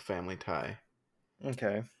family tie.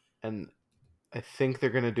 Okay. And I think they're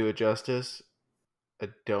going to do it justice. I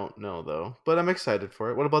don't know though, but I'm excited for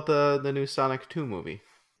it. What about the new Sonic 2 movie?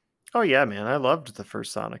 Oh yeah, man. I loved the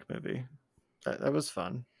first Sonic movie. That was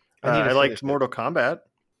fun. I need to I finish liked it. Mortal Kombat.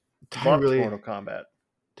 Loved Mortal Kombat.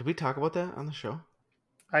 Did we talk about that on the show?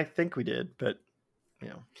 I think we did, but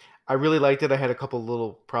I really liked it. I had a couple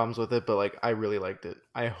little problems with it, but like I really liked it.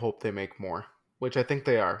 I hope they make more, which I think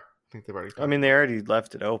they are. I think they've already. I mean, they already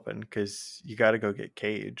left it open because you got to go get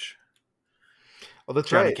Cage. Oh, that's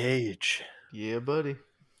Johnny right. Cage. Yeah, buddy.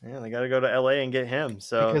 Yeah, they got to go to LA and get him.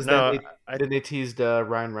 So Because no, then they teased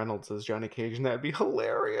Ryan Reynolds as Johnny Cage, and that'd be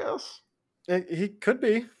hilarious. He could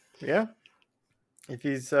be. Yeah. If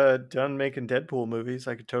he's done making Deadpool movies,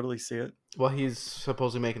 I could totally see it. Well, he's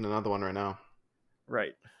supposedly making another one right now.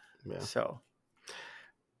 Right. Yeah. So.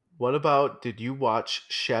 What about, did you watch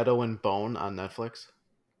Shadow and Bone on Netflix?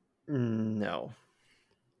 No.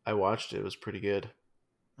 I watched it. It was pretty good.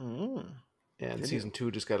 Mm. And season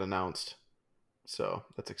 2 just got announced. So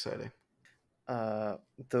that's exciting. The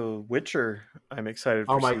Witcher, I'm excited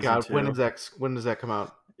for. Oh my god, 2. when does that come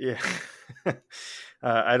out? Yeah.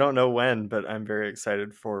 I don't know when, but I'm very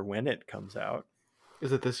excited for when it comes out.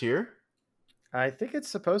 Is it this year? I think it's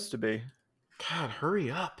supposed to be. God, hurry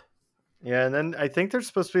up. Yeah, and then I think there's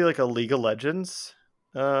supposed to be like a League of Legends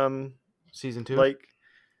season 2? Like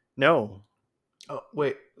no. Oh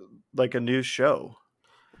wait. like a new show.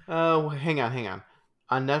 Hang on.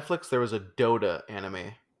 On Netflix, there was a Dota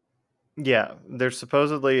anime. Yeah, there's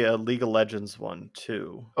supposedly a League of Legends one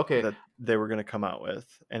too Okay. that they were going to come out with,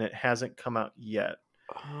 and it hasn't come out yet.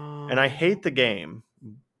 And I Um, hate the game,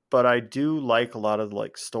 but I do like a lot of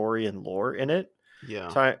like story and lore in it. yeah.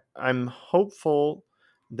 So I'm hopeful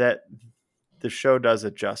that the show does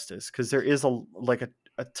it justice because there is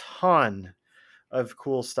a ton of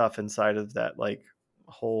cool stuff inside of that like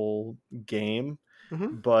whole game.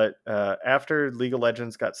 Hmm. But after League of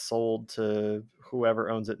Legends got sold to whoever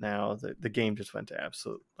owns it now, the game just went to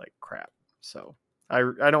absolute like crap. So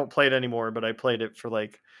I don't play it anymore, but I played it for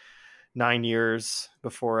like 9 years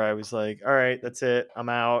before I was like, all right, that's it. I'm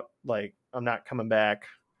out. Like I'm not coming back.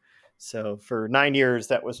 So for 9 years,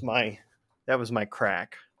 that was my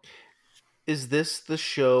crack. Is this the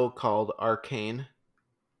show called Arcane?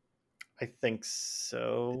 I think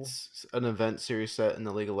so. It's an event series set in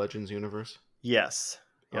the League of Legends universe. Yes.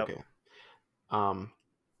 Yep. Okay. Um,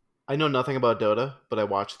 I know nothing about Dota, but I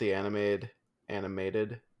watched the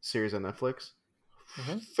animated series on Netflix.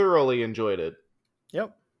 Mm-hmm. Thoroughly enjoyed it.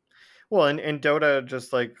 Yep. Well, and Dota,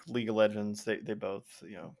 just like League of Legends, they both,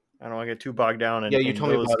 I don't want to get too bogged down Yeah, you in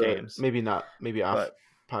told me those about it. games. Maybe not, maybe off But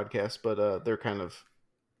podcast, but they're kind of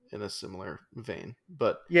in a similar vein.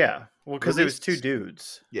 But yeah, well, because it was two released,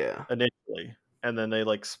 dudes yeah. initially, and then they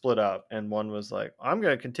like split up, and one was like, I'm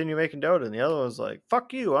going to continue making Dota, and the other was like,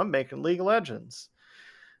 fuck you, I'm making League of Legends.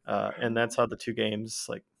 And that's how the two games,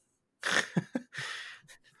 like,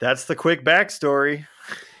 that's the quick backstory.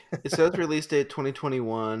 It says release date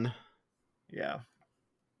 2021. Yeah.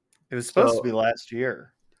 It was supposed to be So last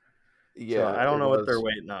year. So yeah, I don't it know what they're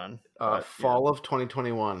was. waiting on. But Fall of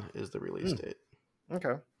 2021 is the release yeah. date.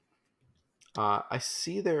 Okay. I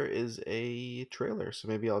see there is a trailer, so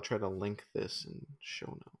maybe I'll try to link this in show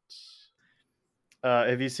notes.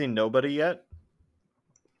 Have you seen Nobody yet?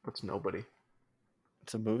 What's Nobody?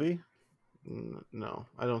 It's a movie? No,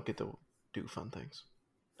 I don't get to do fun things.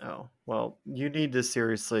 Oh, well, you need to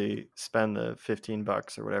seriously spend the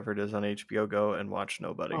 $15 or whatever it is on HBO Go and watch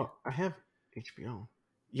Nobody. Oh, I have HBO.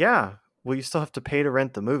 Yeah. Well, you still have to pay to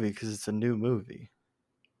rent the movie because it's a new movie.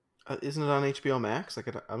 Isn't it on HBO Max? Like,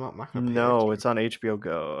 I'm not going to pay No, extra. it's on HBO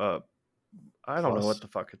Go. I don't know what the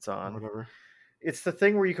fuck it's on. Whatever. It's the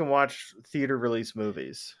thing where you can watch theater release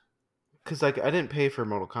movies. Because like I didn't pay for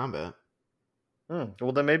Mortal Kombat.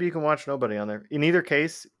 Well, then maybe you can watch Nobody on there. In either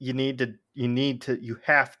case, you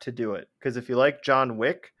have to do it because if you like John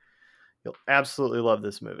Wick, you'll absolutely love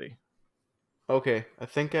this movie. Okay, I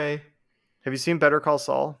think I. Have you seen Better Call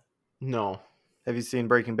Saul? No. Have you seen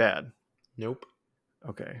Breaking Bad? Nope.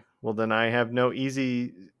 Okay. Well, then I have no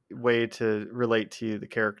easy way to relate to you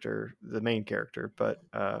the main character, but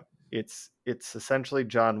it's essentially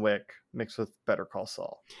John Wick mixed with Better Call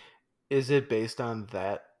Saul. Is it based on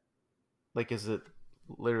that? Like, is it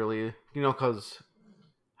literally, because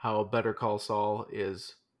how Better Call Saul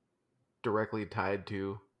is directly tied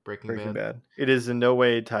to Breaking Bad? It is in no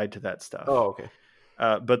way tied to that stuff. Oh, okay.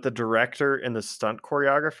 But the director and the stunt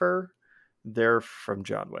choreographer, they're from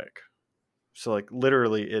John Wick. So, like,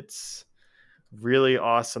 literally, it's really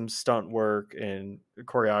awesome stunt work and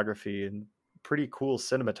choreography and pretty cool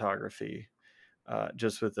cinematography,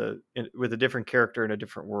 just with a different character in a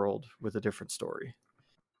different world with a different story.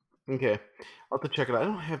 Okay, I'll have to check it out. I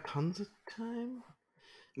don't have tons of time.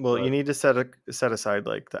 Well, But you need to set aside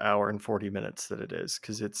like the hour and 40 minutes that it is,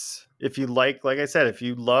 because it's, if you like I said, if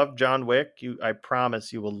you love John Wick, I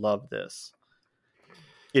promise you will love this.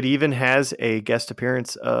 It even has a guest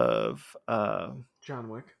appearance of John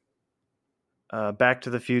Wick. Back to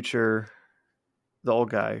the Future, the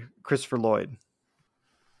old guy, Christopher Lloyd.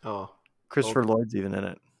 Oh, Christopher Lloyd's even in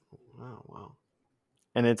it. Wow.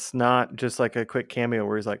 And it's not just like a quick cameo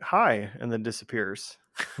where he's like, hi, and then disappears.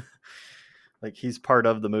 Like, he's part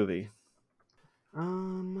of the movie.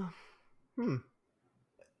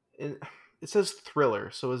 It says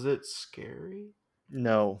thriller, so is it scary?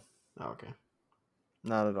 No. Oh, okay.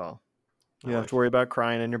 Not at all. You don't have to worry about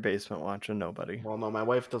crying in your basement watching Nobody. Well, no, my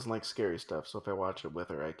wife doesn't like scary stuff, so if I watch it with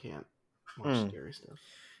her, I can't watch scary stuff.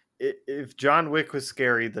 If John Wick was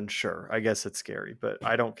scary, then sure, I guess it's scary, but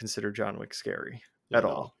I don't consider John Wick scary at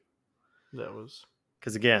all. That was...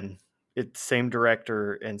 Because, again, it's same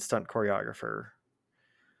director and stunt choreographer.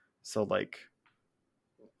 So, like,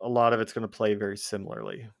 a lot of it's going to play very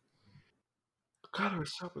similarly. God,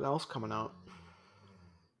 there's something else coming out.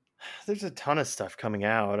 There's a ton of stuff coming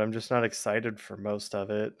out. I'm just not excited for most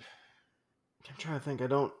of it. I'm trying to think.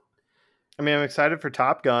 I'm excited for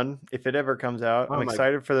Top Gun if it ever comes out. I'm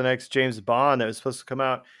excited for the next James Bond that was supposed to come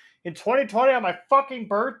out in 2020 on my fucking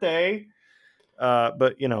birthday.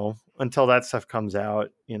 But until that stuff comes out,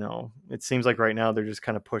 it seems like right now they're just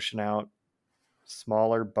kind of pushing out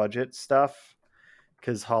smaller budget stuff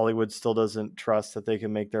because Hollywood still doesn't trust that they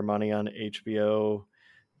can make their money on HBO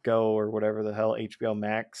Go or whatever the hell HBO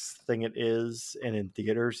Max thing it is and in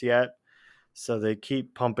theaters yet. So they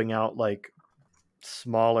keep pumping out like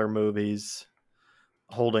smaller movies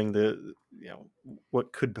holding the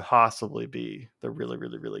what could possibly be the really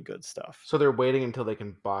really really good stuff. So they're waiting until they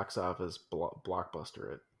can box office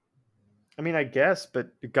blockbuster it. I mean, I guess, but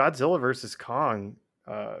Godzilla versus Kong,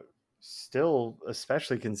 still,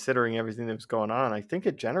 especially considering everything that was going on, I think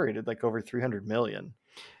it generated like over 300 million.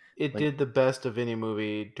 It Like, did the best of any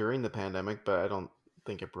movie during the pandemic, but I don't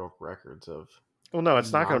think it broke records of well, no,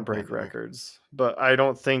 it's not going to break non-pandemic. records, but I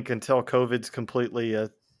don't think until COVID's completely a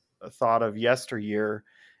thought of yesteryear,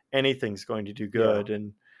 anything's going to do good. Yeah.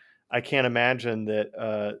 And I can't imagine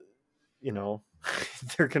that,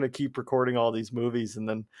 they're going to keep recording all these movies and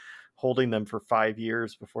then holding them for 5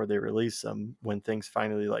 years before they release them when things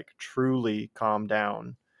finally like truly calm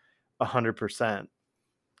down 100%.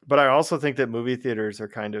 But I also think that movie theaters are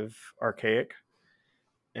kind of archaic.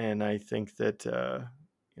 And I think that,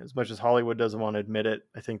 as much as Hollywood doesn't want to admit it,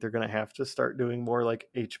 I think they're going to have to start doing more like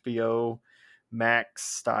HBO Max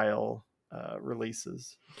style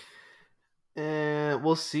releases.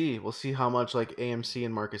 We'll see. We'll see how much like AMC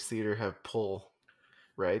and Marcus Theater have pull,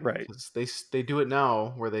 right? Right. Because they do it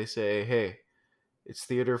now where they say, hey, it's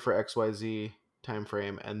theater for XYZ time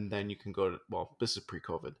frame, and then you can go to, well, this is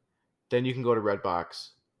pre-COVID. Then you can go to Redbox.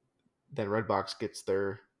 Then Redbox gets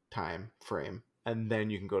their time frame, and then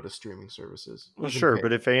you can go to streaming services. Well, You can sure. pay.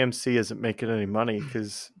 But if AMC isn't making any money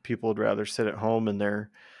because people would rather sit at home in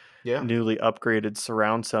their Yeah. newly upgraded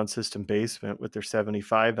surround sound system basement with their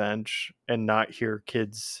 75 inch and not hear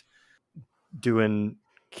kids doing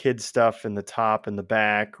kid stuff in the top and the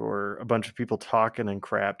back or a bunch of people talking and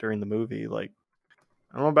crap during the movie. Like,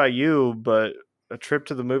 I don't know about you, but a trip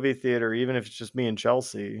to the movie theater, even if it's just me and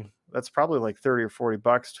Chelsea, that's probably like 30 or 40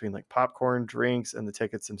 bucks between like popcorn, drinks, and the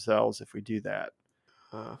tickets themselves if we do that.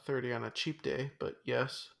 30 on a cheap day, but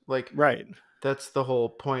yes. Like, Right. that's the whole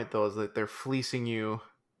point, though, is that they're fleecing you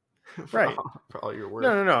Right. for all your work.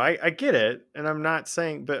 No. I get it. And I'm not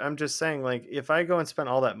saying, but I'm just saying, like, if I go and spend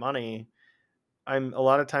all that money, I'm a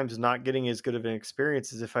lot of times not getting as good of an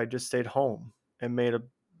experience as if I just stayed home and made a,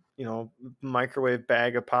 microwave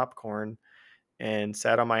bag of popcorn and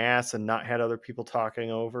sat on my ass and not had other people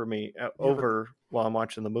talking over me Yeah, but while I'm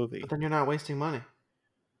watching the movie. then you're not wasting money.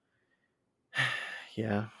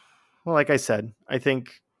 Yeah. Well, like I said, I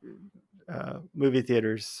think movie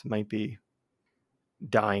theaters might be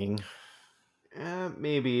dying.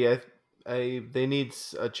 Maybe they need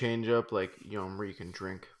a change up, like where you can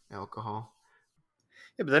drink alcohol.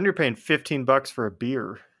 Yeah, but then you're paying $15 for a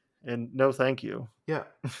beer, and no, thank you. Yeah.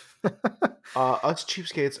 Us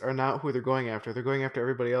cheapskates are not who they're going after. They're going after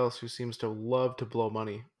everybody else who seems to love to blow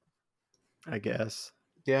money. I guess.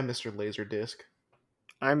 Yeah, Mr. Laserdisc.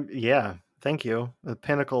 Yeah, thank you. The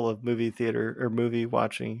pinnacle of movie theater or movie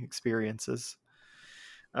watching experiences.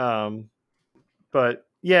 But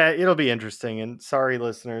yeah, it'll be interesting. And sorry,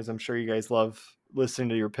 listeners, I'm sure you guys love listening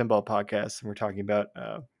to your pinball podcast, and we're talking about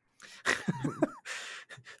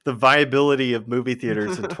the viability of movie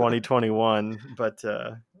theaters in 2021. But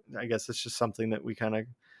I guess it's just something that we kind of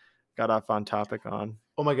got off on topic on.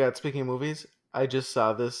 Oh my god, speaking of movies, I just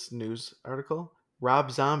saw this news article.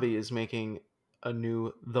 Rob Zombie is making a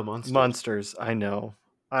new The Munsters. Monsters, I know.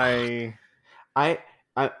 I'm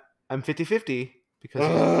 50-50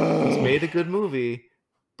 because he's made a good movie,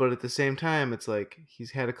 but at the same time it's like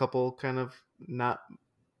he's had a couple kind of not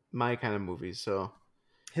my kind of movies, so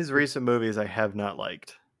his recent movies I have not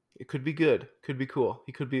liked. it could be good, could be cool.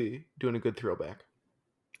 He could be doing a good throwback.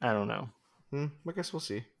 I don't know. I guess we'll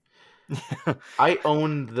see. I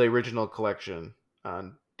own the original collection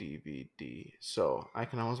on DVD, so I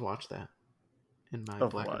can always watch that in my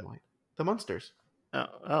black and white. The Munsters.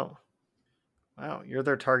 Oh, wow! You're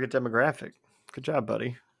their target demographic. Good job,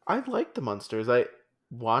 buddy. I like the Munsters. I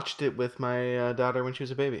watched it with my daughter when she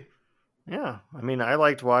was a baby. Yeah, I mean, I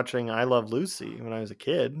liked watching I Love Lucy when I was a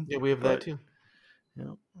kid. Yeah, we have that too.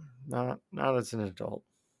 Yeah, not as an adult.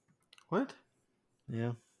 What?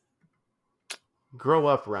 Yeah. Grow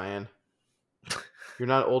up, Ryan. You're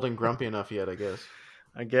not old and grumpy enough yet, I guess.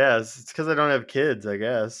 I guess it's because I don't have kids. I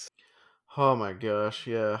guess. Oh my gosh,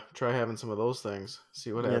 yeah. Try having some of those things.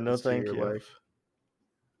 See what happens to your life.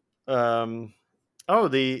 Oh,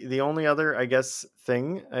 the only other, I guess,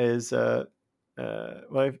 thing is well,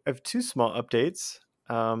 I have two small updates.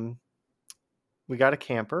 We got a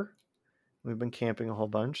camper. We've been camping a whole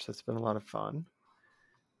bunch. That's been a lot of fun.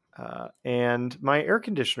 And my air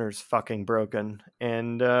conditioner's fucking broken.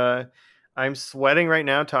 And I'm sweating right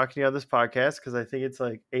now talking to you on this podcast because I think it's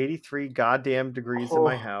like 83 goddamn degrees in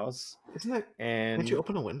my Oh, house. isn't that? Can't you And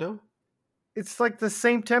open a window? it's like the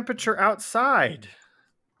same temperature outside.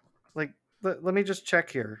 Like, let me just check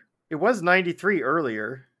here. It was 93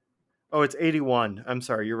 earlier. Oh, it's 81. I'm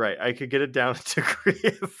sorry, you're right. I could get it down a degree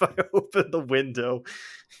if I open the window.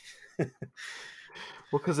 Well,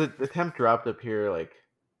 because the temp dropped up here. Like,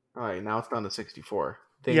 all right, now it's down to 64.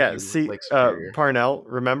 Thank Yeah, you, see, Lake Superior. Parnell,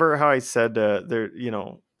 remember how I said there,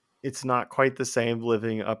 it's not quite the same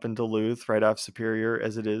living up in Duluth right off Superior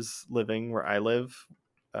as it is living where I live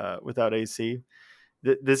without AC?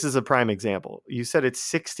 This is a prime example. You said it's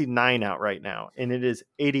 69 out right now, and it is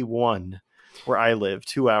 81 where I live,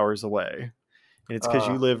 2 hours away. And it's because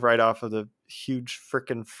you Uh, live right off of the huge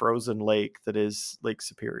freaking frozen lake that is Lake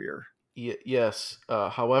Superior. yes.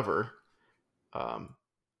 However, um,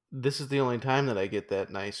 this is the only time that I get that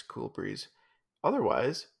nice cool breeze.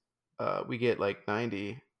 Otherwise, we get like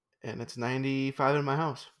 90, and it's 95 in my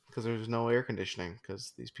house because there's no air conditioning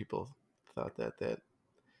because these people thought that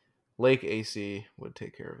lake AC would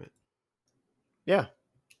take care of it. Yeah.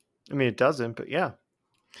 I mean, it doesn't, but yeah.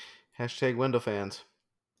 Hashtag window fans.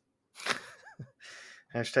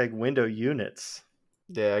 Hashtag window units.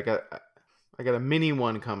 Yeah, I got a mini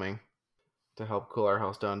one coming to help cool our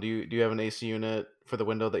house down. Do you have an AC unit for the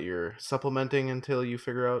window that you're supplementing until you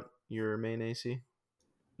figure out your main AC?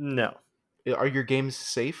 No, Are your games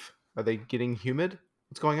safe? Are they getting humid?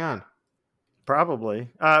 What's going on? probably.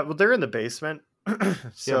 Well, they're in the basement. Yeah,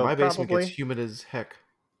 So my basement gets probably. humid as heck.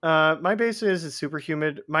 My basement is super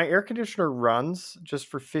humid. My air conditioner runs just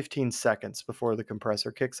for 15 seconds before the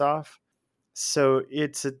compressor kicks off. So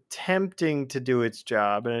it's attempting to do its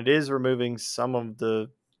job, and it is removing some of the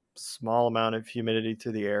small amount of humidity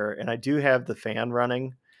through the air. And I do have the fan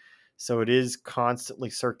running, so it is constantly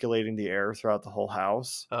circulating the air throughout the whole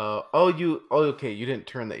house. Okay, you didn't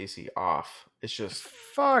turn the AC off.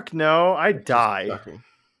 Fuck no, I'd It's just die. sucking.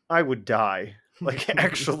 I would die. Like,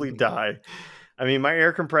 actually die. I mean, my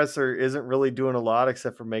air compressor isn't really doing a lot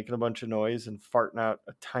except for making a bunch of noise and farting out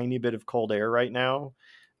a tiny bit of cold air right now.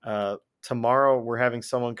 Tomorrow, we're having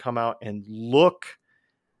someone come out and look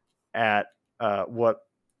at what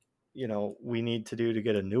we need to do to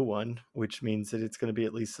get a new one, which means that it's going to be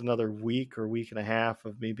at least another week or week and a half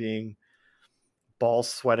of me being balls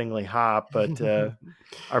sweatingly hot. But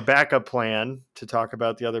our backup plan, to talk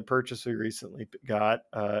about the other purchase we recently got,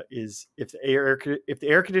 is if the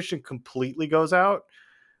air conditioning completely goes out,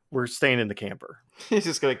 we're staying in the camper. He's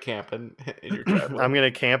just gonna camp in your driveway. I'm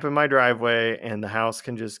going to camp in my driveway, and the house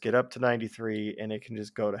can just get up to 93 and it can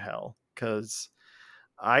just go to hell, because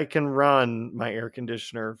I can run my air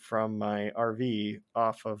conditioner from my RV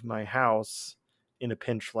off of my house in a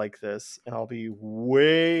pinch like this, and I'll be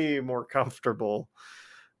way more comfortable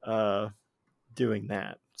doing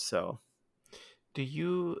that. So Do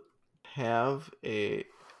you have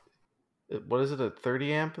what is it, a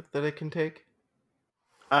 30 amp that it can take?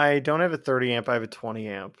 I don't have a 30 amp. I have a 20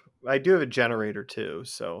 amp. I do have a generator too.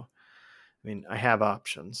 So, I mean, I have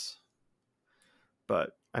options,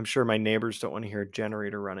 but I'm sure my neighbors don't want to hear a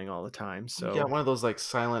generator running all the time. You got So, one of those like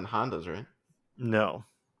silent Hondas, right? no,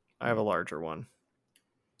 I have a larger one,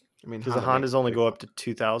 I mean, because the Honda makes Hondas only big go up ones. to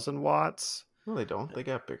 2,000 watts. No, they don't. They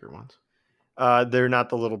got bigger ones. They're not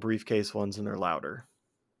the little briefcase ones, and they're louder.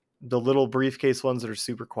 The little briefcase ones that are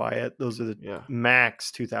super quiet, those are the Yeah.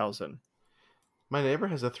 max 2,000. My neighbor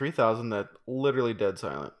has a 3000 that literally dead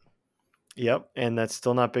silent. Yep, and that's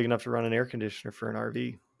still not big enough to run an air conditioner for an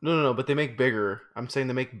RV. No, but they make bigger. I'm saying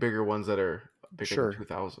they make bigger ones that are bigger than Sure,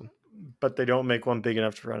 2000. but they don't make one big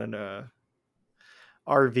enough to run an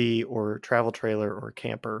RV or travel trailer or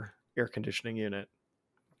camper air conditioning unit,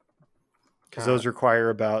 because God, those require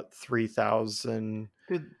about 3,000.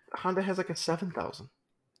 dude, Honda has like a 7000.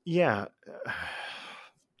 Yeah,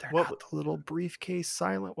 they're What? not the little briefcase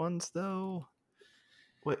silent ones though,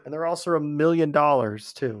 Wait, and they're also $1 million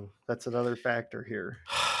too. That's another factor here.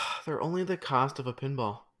 they're only the cost of a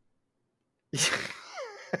pinball.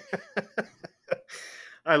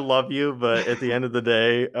 I love you, but at the end of the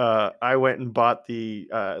day, I went and bought the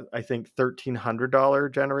I think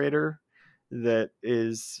 $1,300 generator that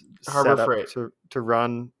is Harbor set up Freight. to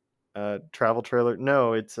run a travel trailer.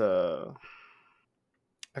 No, it's I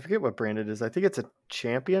forget what brand it is. I think it's a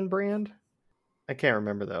Champion brand. I can't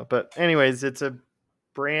remember though. But anyways, it's a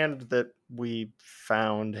brand that we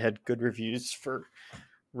found had good reviews for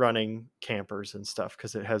running campers and stuff,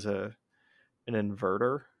 because it has an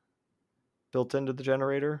inverter built into the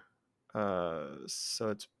generator. So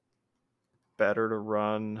it's better to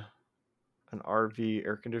run an RV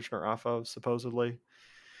air conditioner off of, supposedly.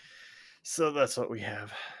 So that's what we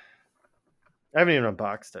have. I haven't even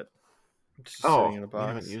unboxed it. It's just sitting in a we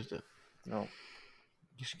haven't box. used it. No.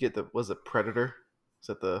 You should get was it Predator? Is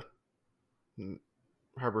that the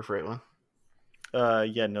Harbor Freight one?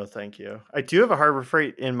 Yeah, no, thank you. I do have a Harbor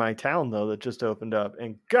Freight in my town though that just opened up,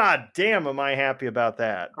 and god damn, am I happy about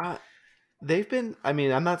that. They've been. I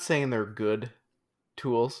mean, I'm not saying they're good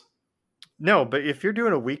tools. No, but if you're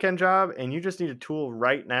doing a weekend job and you just need a tool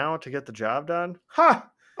right now to get the job done, ha!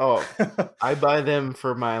 Oh, I buy them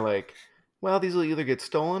for my well, these will either get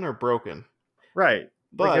stolen or broken. Right.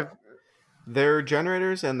 But their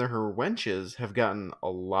generators and their wrenches have gotten a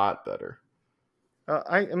lot better.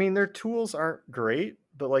 I mean, their tools aren't great,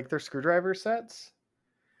 but like their screwdriver sets,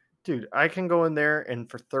 dude, I can go in there and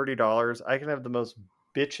for $30, I can have the most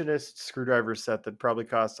bitchinest screwdriver set that probably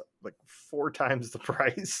costs like 4 times the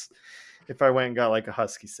price if I went and got like a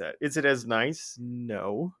Husky set. Is it as nice?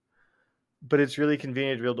 No. But it's really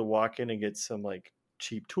convenient to be able to walk in and get some like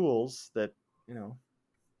cheap tools that,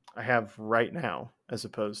 I have right now as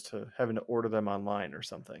opposed to having to order them online or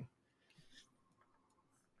something.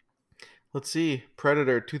 Let's see.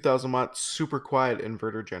 Predator 2000 watt super quiet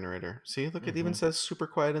inverter generator. See, look, it even says super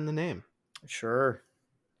quiet in the name. Sure.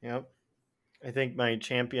 Yep. I think my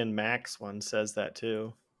Champion Max one says that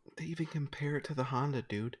too. They even compare it to the Honda,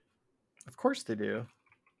 dude. Of course they do.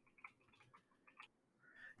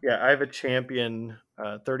 Yeah, I have a Champion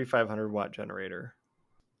 3500 watt generator.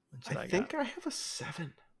 I think I have a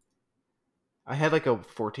 7. I had like a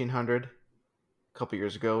 1400 a couple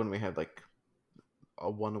years ago when we had like a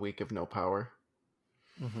 1 week of no power.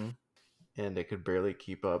 Mm-hmm. And it could barely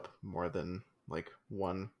keep up more than like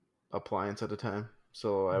one appliance at a time.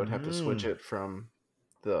 So I would have to switch it from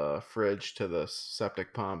the fridge to the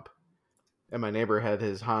septic pump. And my neighbor had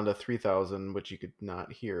his Honda 3000, which you could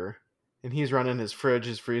not hear. And he's running his fridge,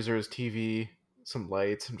 his freezer, his TV, some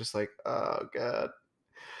lights. I'm just like, oh, God.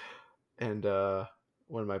 And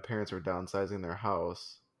when my parents were downsizing their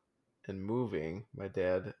house and moving, my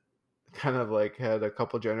dad kind of like had a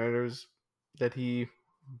couple generators that he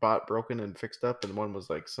bought broken and fixed up. And one was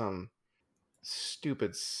like some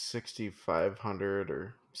stupid 6500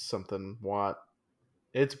 or something watt.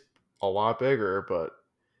 It's a lot bigger, but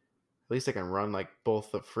at least I can run like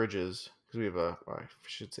both the fridges because we have I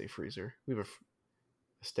should say freezer. We have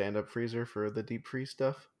a stand-up freezer for the deep freeze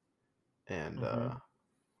stuff, and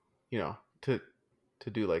to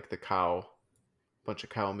do like the bunch of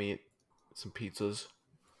cow meat, some pizzas,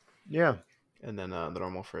 yeah, and then the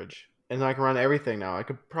normal fridge, and I can run everything now. I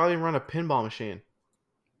could probably run a pinball machine.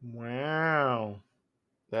 Wow.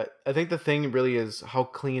 That I think the thing really is how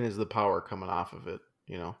clean is the power coming off of it,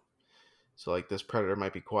 So like this Predator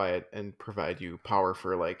might be quiet and provide you power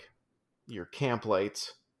for like your camp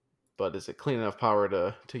lights, but is it clean enough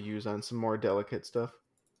power to use on some more delicate stuff?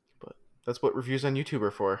 But that's what reviews on YouTube are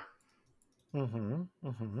for. Oh,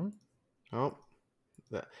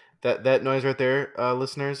 that noise right there,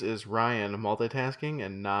 listeners, is Ryan multitasking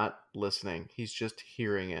and not listening. He's just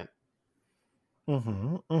hearing it.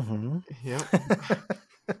 Yep.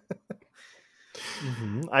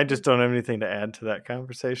 I just don't have anything to add to that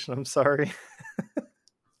conversation. I'm sorry.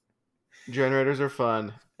 Generators are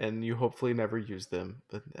fun, and you hopefully never use them,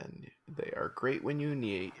 but then they are great when you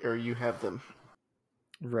need or you have them.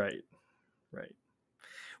 Right.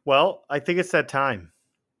 Well, I think it's that time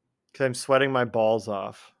because I'm sweating my balls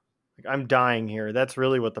off. Like, I'm dying here. That's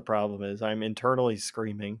really what the problem is. I'm internally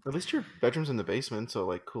screaming. At least your bedroom's in the basement, so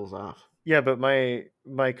like cools off. Yeah, but my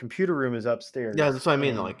computer room is upstairs. Yeah, that's what I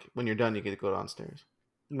mean. Like when you're done, you get to go downstairs.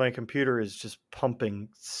 My computer is just pumping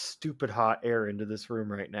stupid hot air into this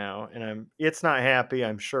room right now, and it's not happy,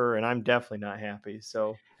 I'm sure, and I'm definitely not happy.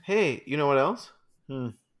 So, hey, you know what else?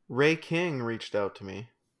 Ray King reached out to me.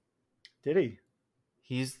 Did he?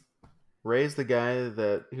 Ray's the guy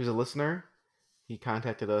he was a listener. He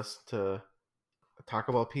contacted us to talk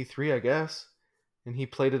about P3, I guess, and he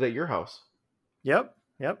played it at your house. Yep.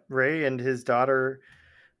 Ray and his daughter.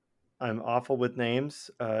 I'm awful with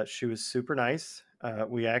names. She was super nice.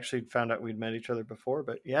 We actually found out we'd met each other before,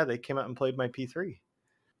 but yeah, they came out and played my P3.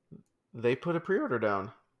 They put a pre-order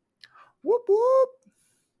down. Whoop whoop!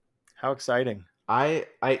 How exciting! I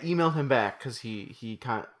emailed him back because he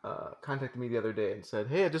contacted me the other day and said,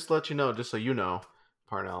 "Hey, I just let you know, just so you know,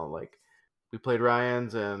 Parnell, like we played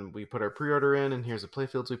Ryan's and we put our pre-order in, and here's the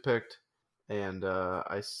playfields we picked." And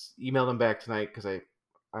I emailed him back tonight because I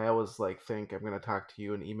always think I'm gonna talk to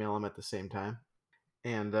you and email him at the same time.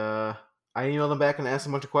 And I emailed him back and asked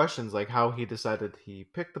him a bunch of questions, like how he decided he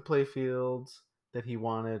picked the playfields that he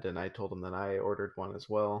wanted, and I told him that I ordered one as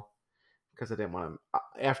well. because I didn't want to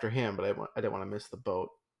after him, but I didn't want to miss the boat.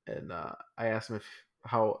 And I asked him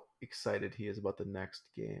how excited he is about the next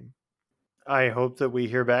game. I hope that we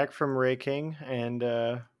hear back from Ray King and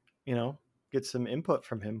get some input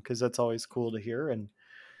from him, because that's always cool to hear. And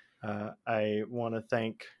I want to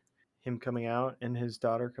thank him coming out and his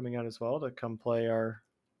daughter coming out as well to come play our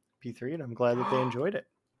P3, and I'm glad that they enjoyed it.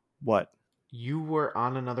 What? You were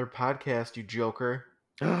on another podcast, you joker.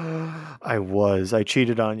 I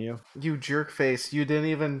cheated on you. You jerk face. You didn't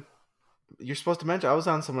even. You're supposed to mention. I was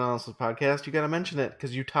on someone else's podcast. You got to mention it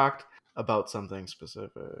because you talked about something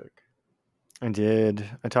specific. I did.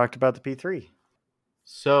 I talked about the P3.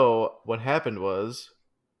 So what happened was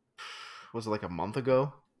it like a month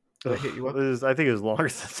ago that I hit you up? I think it was longer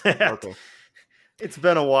than that. Okay. It's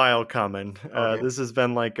been a while coming. Okay. This has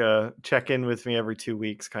been like a check-in with me every 2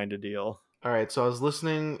 weeks kind of deal. All right. So I was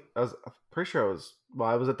listening. I was pretty sure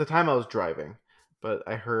I was at the time I was driving, but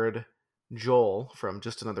I heard Joel from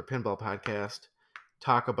Just Another Pinball Podcast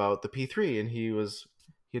talk about the P3, and he's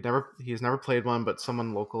never played one, but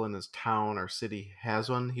someone local in his town or city has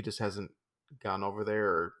one. He just hasn't gone over there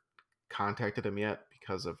or contacted him yet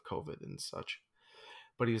because of COVID and such.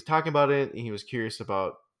 But he was talking about it, and he was curious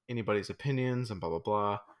about anybody's opinions and blah blah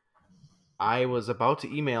blah. I was about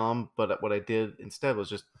to email him, but what I did instead was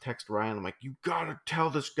just text Ryan. I'm like, you gotta tell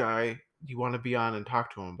this guy you want to be on and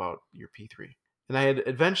talk to him about your P3. And I had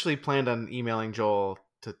eventually planned on emailing Joel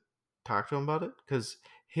to talk to him about it because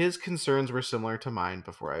his concerns were similar to mine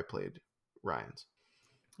before I played Ryan's.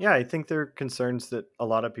 Yeah, I think they're concerns that a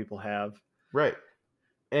lot of people have. Right.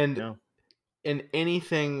 And in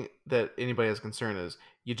anything that anybody has concern is,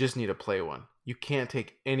 you just need to play one. You can't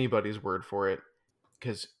take anybody's word for it,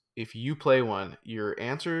 because if you play one, your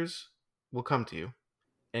answers will come to you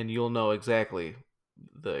and you'll know exactly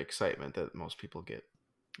the excitement that most people get.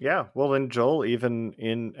 Yeah. Well, and Joel, even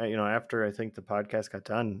in, after I think the podcast got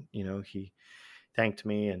done, he thanked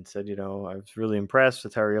me and said, I was really impressed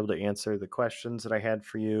with how you were able to answer the questions that I had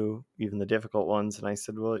for you, even the difficult ones. And I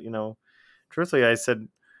said, well, truthfully, I said,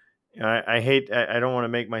 I don't want to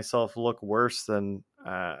make myself look worse than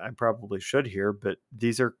I probably should here, but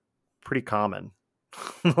these are pretty common.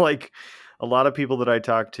 Like a lot of people that I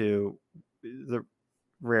talk to, the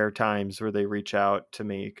rare times where they reach out to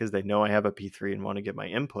me because they know I have a P3 and want to get my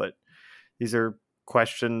input. These are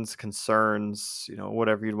questions, concerns,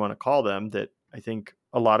 whatever you'd want to call them, that I think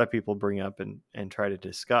a lot of people bring up and try to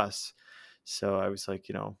discuss. So I was like,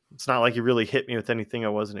 it's not like you really hit me with anything I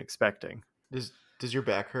wasn't expecting. Does your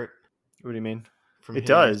back hurt? What do you mean? From it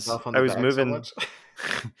does. I was moving. So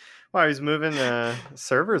well, I was moving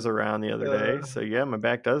servers around the other day, so yeah, my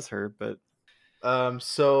back does hurt. But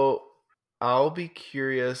so I'll be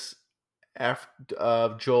curious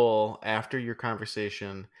after Joel, after your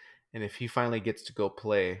conversation, and if he finally gets to go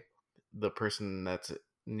play the person that's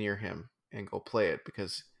near him and go play it,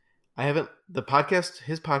 because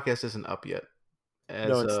his podcast isn't up yet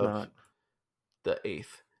no, it's not. The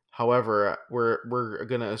 8th. However, we're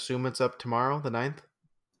gonna assume it's up tomorrow, the 9th.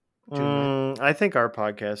 June 9th. I think our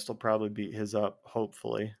podcast will probably beat his up,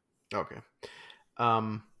 hopefully. Okay.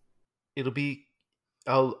 It'll be.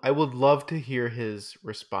 I would love to hear his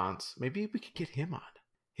response. Maybe we could get him on.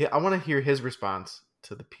 I want to hear his response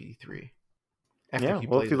to the P3.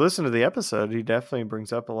 If you listen to the episode, he definitely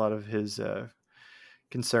brings up a lot of his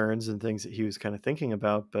concerns and things that he was kind of thinking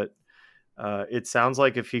about. But it sounds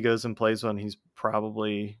like if he goes and plays one, he's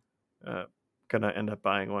probably going to end up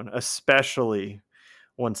buying one, especially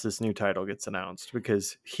once this new title gets announced,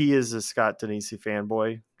 because he is a Scott Danesi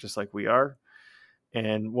fanboy, just like we are.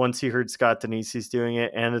 And once he heard Scott Danesi's doing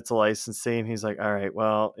it and it's a licensing, he's like, all right,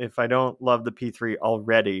 well, if I don't love the P3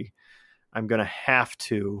 already, I'm going to have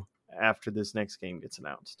to after this next game gets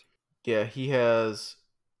announced. Yeah, he has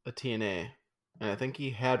a TNA, and I think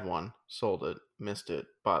he had one, sold it, missed it,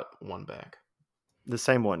 bought one back. The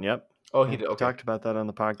same one, yep. Oh, he did. Okay. We talked about that on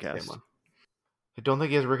the podcast. Same one. I don't think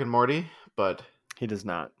he has Rick and Morty, but he does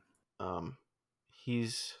not.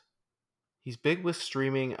 He's big with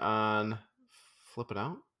streaming on Flippin'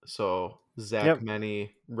 Out. So Zach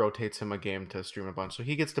Many rotates him a game to stream a bunch. So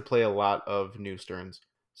he gets to play a lot of new Stearns.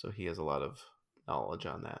 So he has a lot of knowledge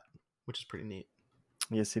on that, which is pretty neat.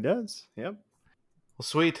 Yes, he does. Yep. Well,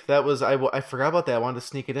 sweet. That was I forgot about that. I wanted to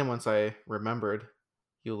sneak it in once I remembered.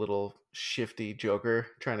 You little shifty joker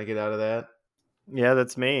trying to get out of that. Yeah,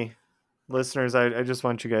 that's me. Listeners, I just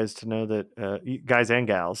want you guys to know that, guys and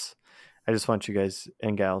gals, I just want you guys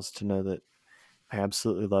and gals to know that I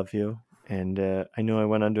absolutely love you. And I know I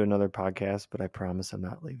went on to another podcast, but I promise I'm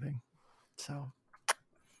not leaving. So.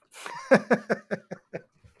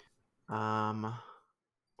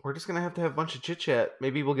 we're just gonna have to have a bunch of chit chat.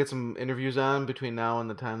 Maybe we'll get some interviews on between now and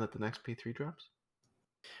the time that the next P3 drops.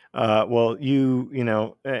 Well, you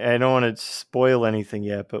know, I don't want to spoil anything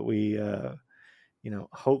yet, but we,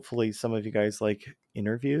 hopefully some of you guys like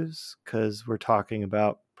interviews because we're talking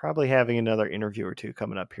about probably having another interview or two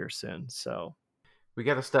coming up here soon. So We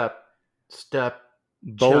gotta stop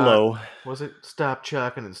Bolo. Was it stop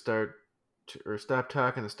chucking and start, or stop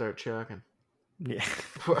talking and start chucking? Yeah.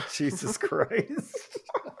 Jesus Christ.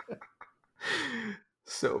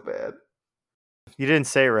 So bad. You didn't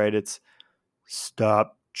say it right. It's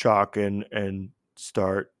stop chalking and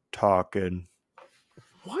start talking.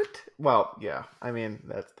 What? Well, yeah. I mean,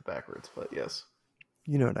 that's the backwards, but yes.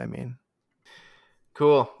 You know what I mean.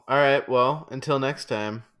 Cool. All right. Well, until next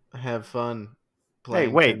time, have fun playing.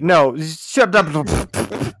 Hey, wait. pinball. No. Shut up.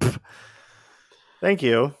 Thank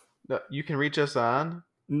you. No, you can reach us on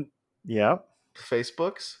Yeah.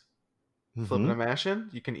 Facebooks, Flippin' and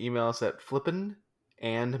Mashin'. You can email us at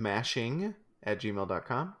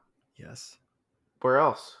flippinandmashing@gmail.com. Yes. Where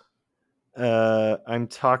else? I'm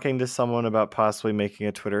talking to someone about possibly making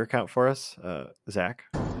a Twitter account for us, Zach.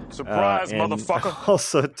 Surprise, and motherfucker.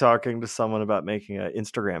 Also talking to someone about making an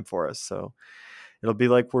Instagram for us. So it'll be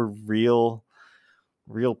like we're real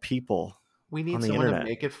people. We need on the someone internet.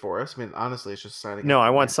 to make it for us. I mean, honestly, it's just signing No, up. I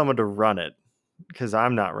want someone to run it because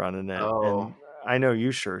I'm not running it. Oh. And I know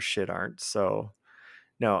you sure shit aren't. So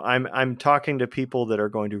no, I'm talking to people that are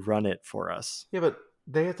going to run it for us. Yeah, but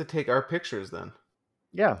they have to take our pictures then.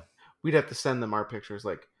 Yeah. We'd have to send them our pictures,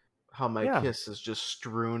 like how my Yeah. kiss is just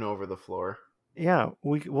strewn over the floor. Yeah,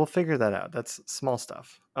 we'll figure that out. That's small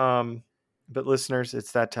stuff. But listeners,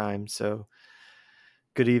 it's that time. So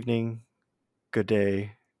good evening, good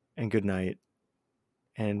day, and good night.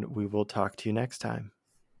 And we will talk to you next time.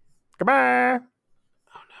 Goodbye. Oh no,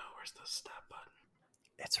 where's the stop button?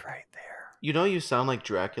 It's right there. You know you sound like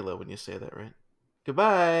Dracula when you say that, right?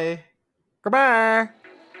 Goodbye. Goodbye.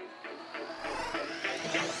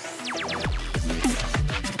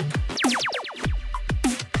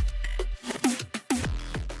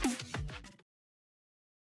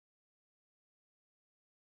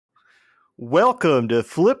 Welcome to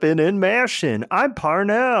Flippin' and Mashin'. I'm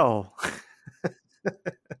Parnell.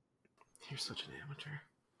 You're such an amateur.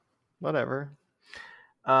 Whatever.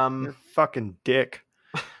 You're You're fucking dick.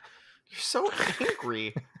 You're so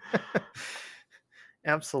angry.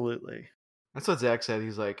 Absolutely. That's what Zach said.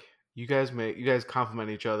 He's like, you guys compliment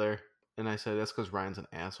each other, and I said that's because Ryan's an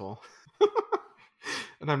asshole,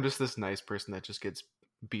 and I'm just this nice person that just gets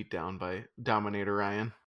beat down by Dominator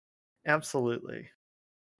Ryan. Absolutely.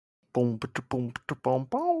 Boom, boom, boom, boom,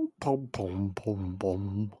 boom, boom, boom,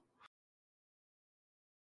 boom.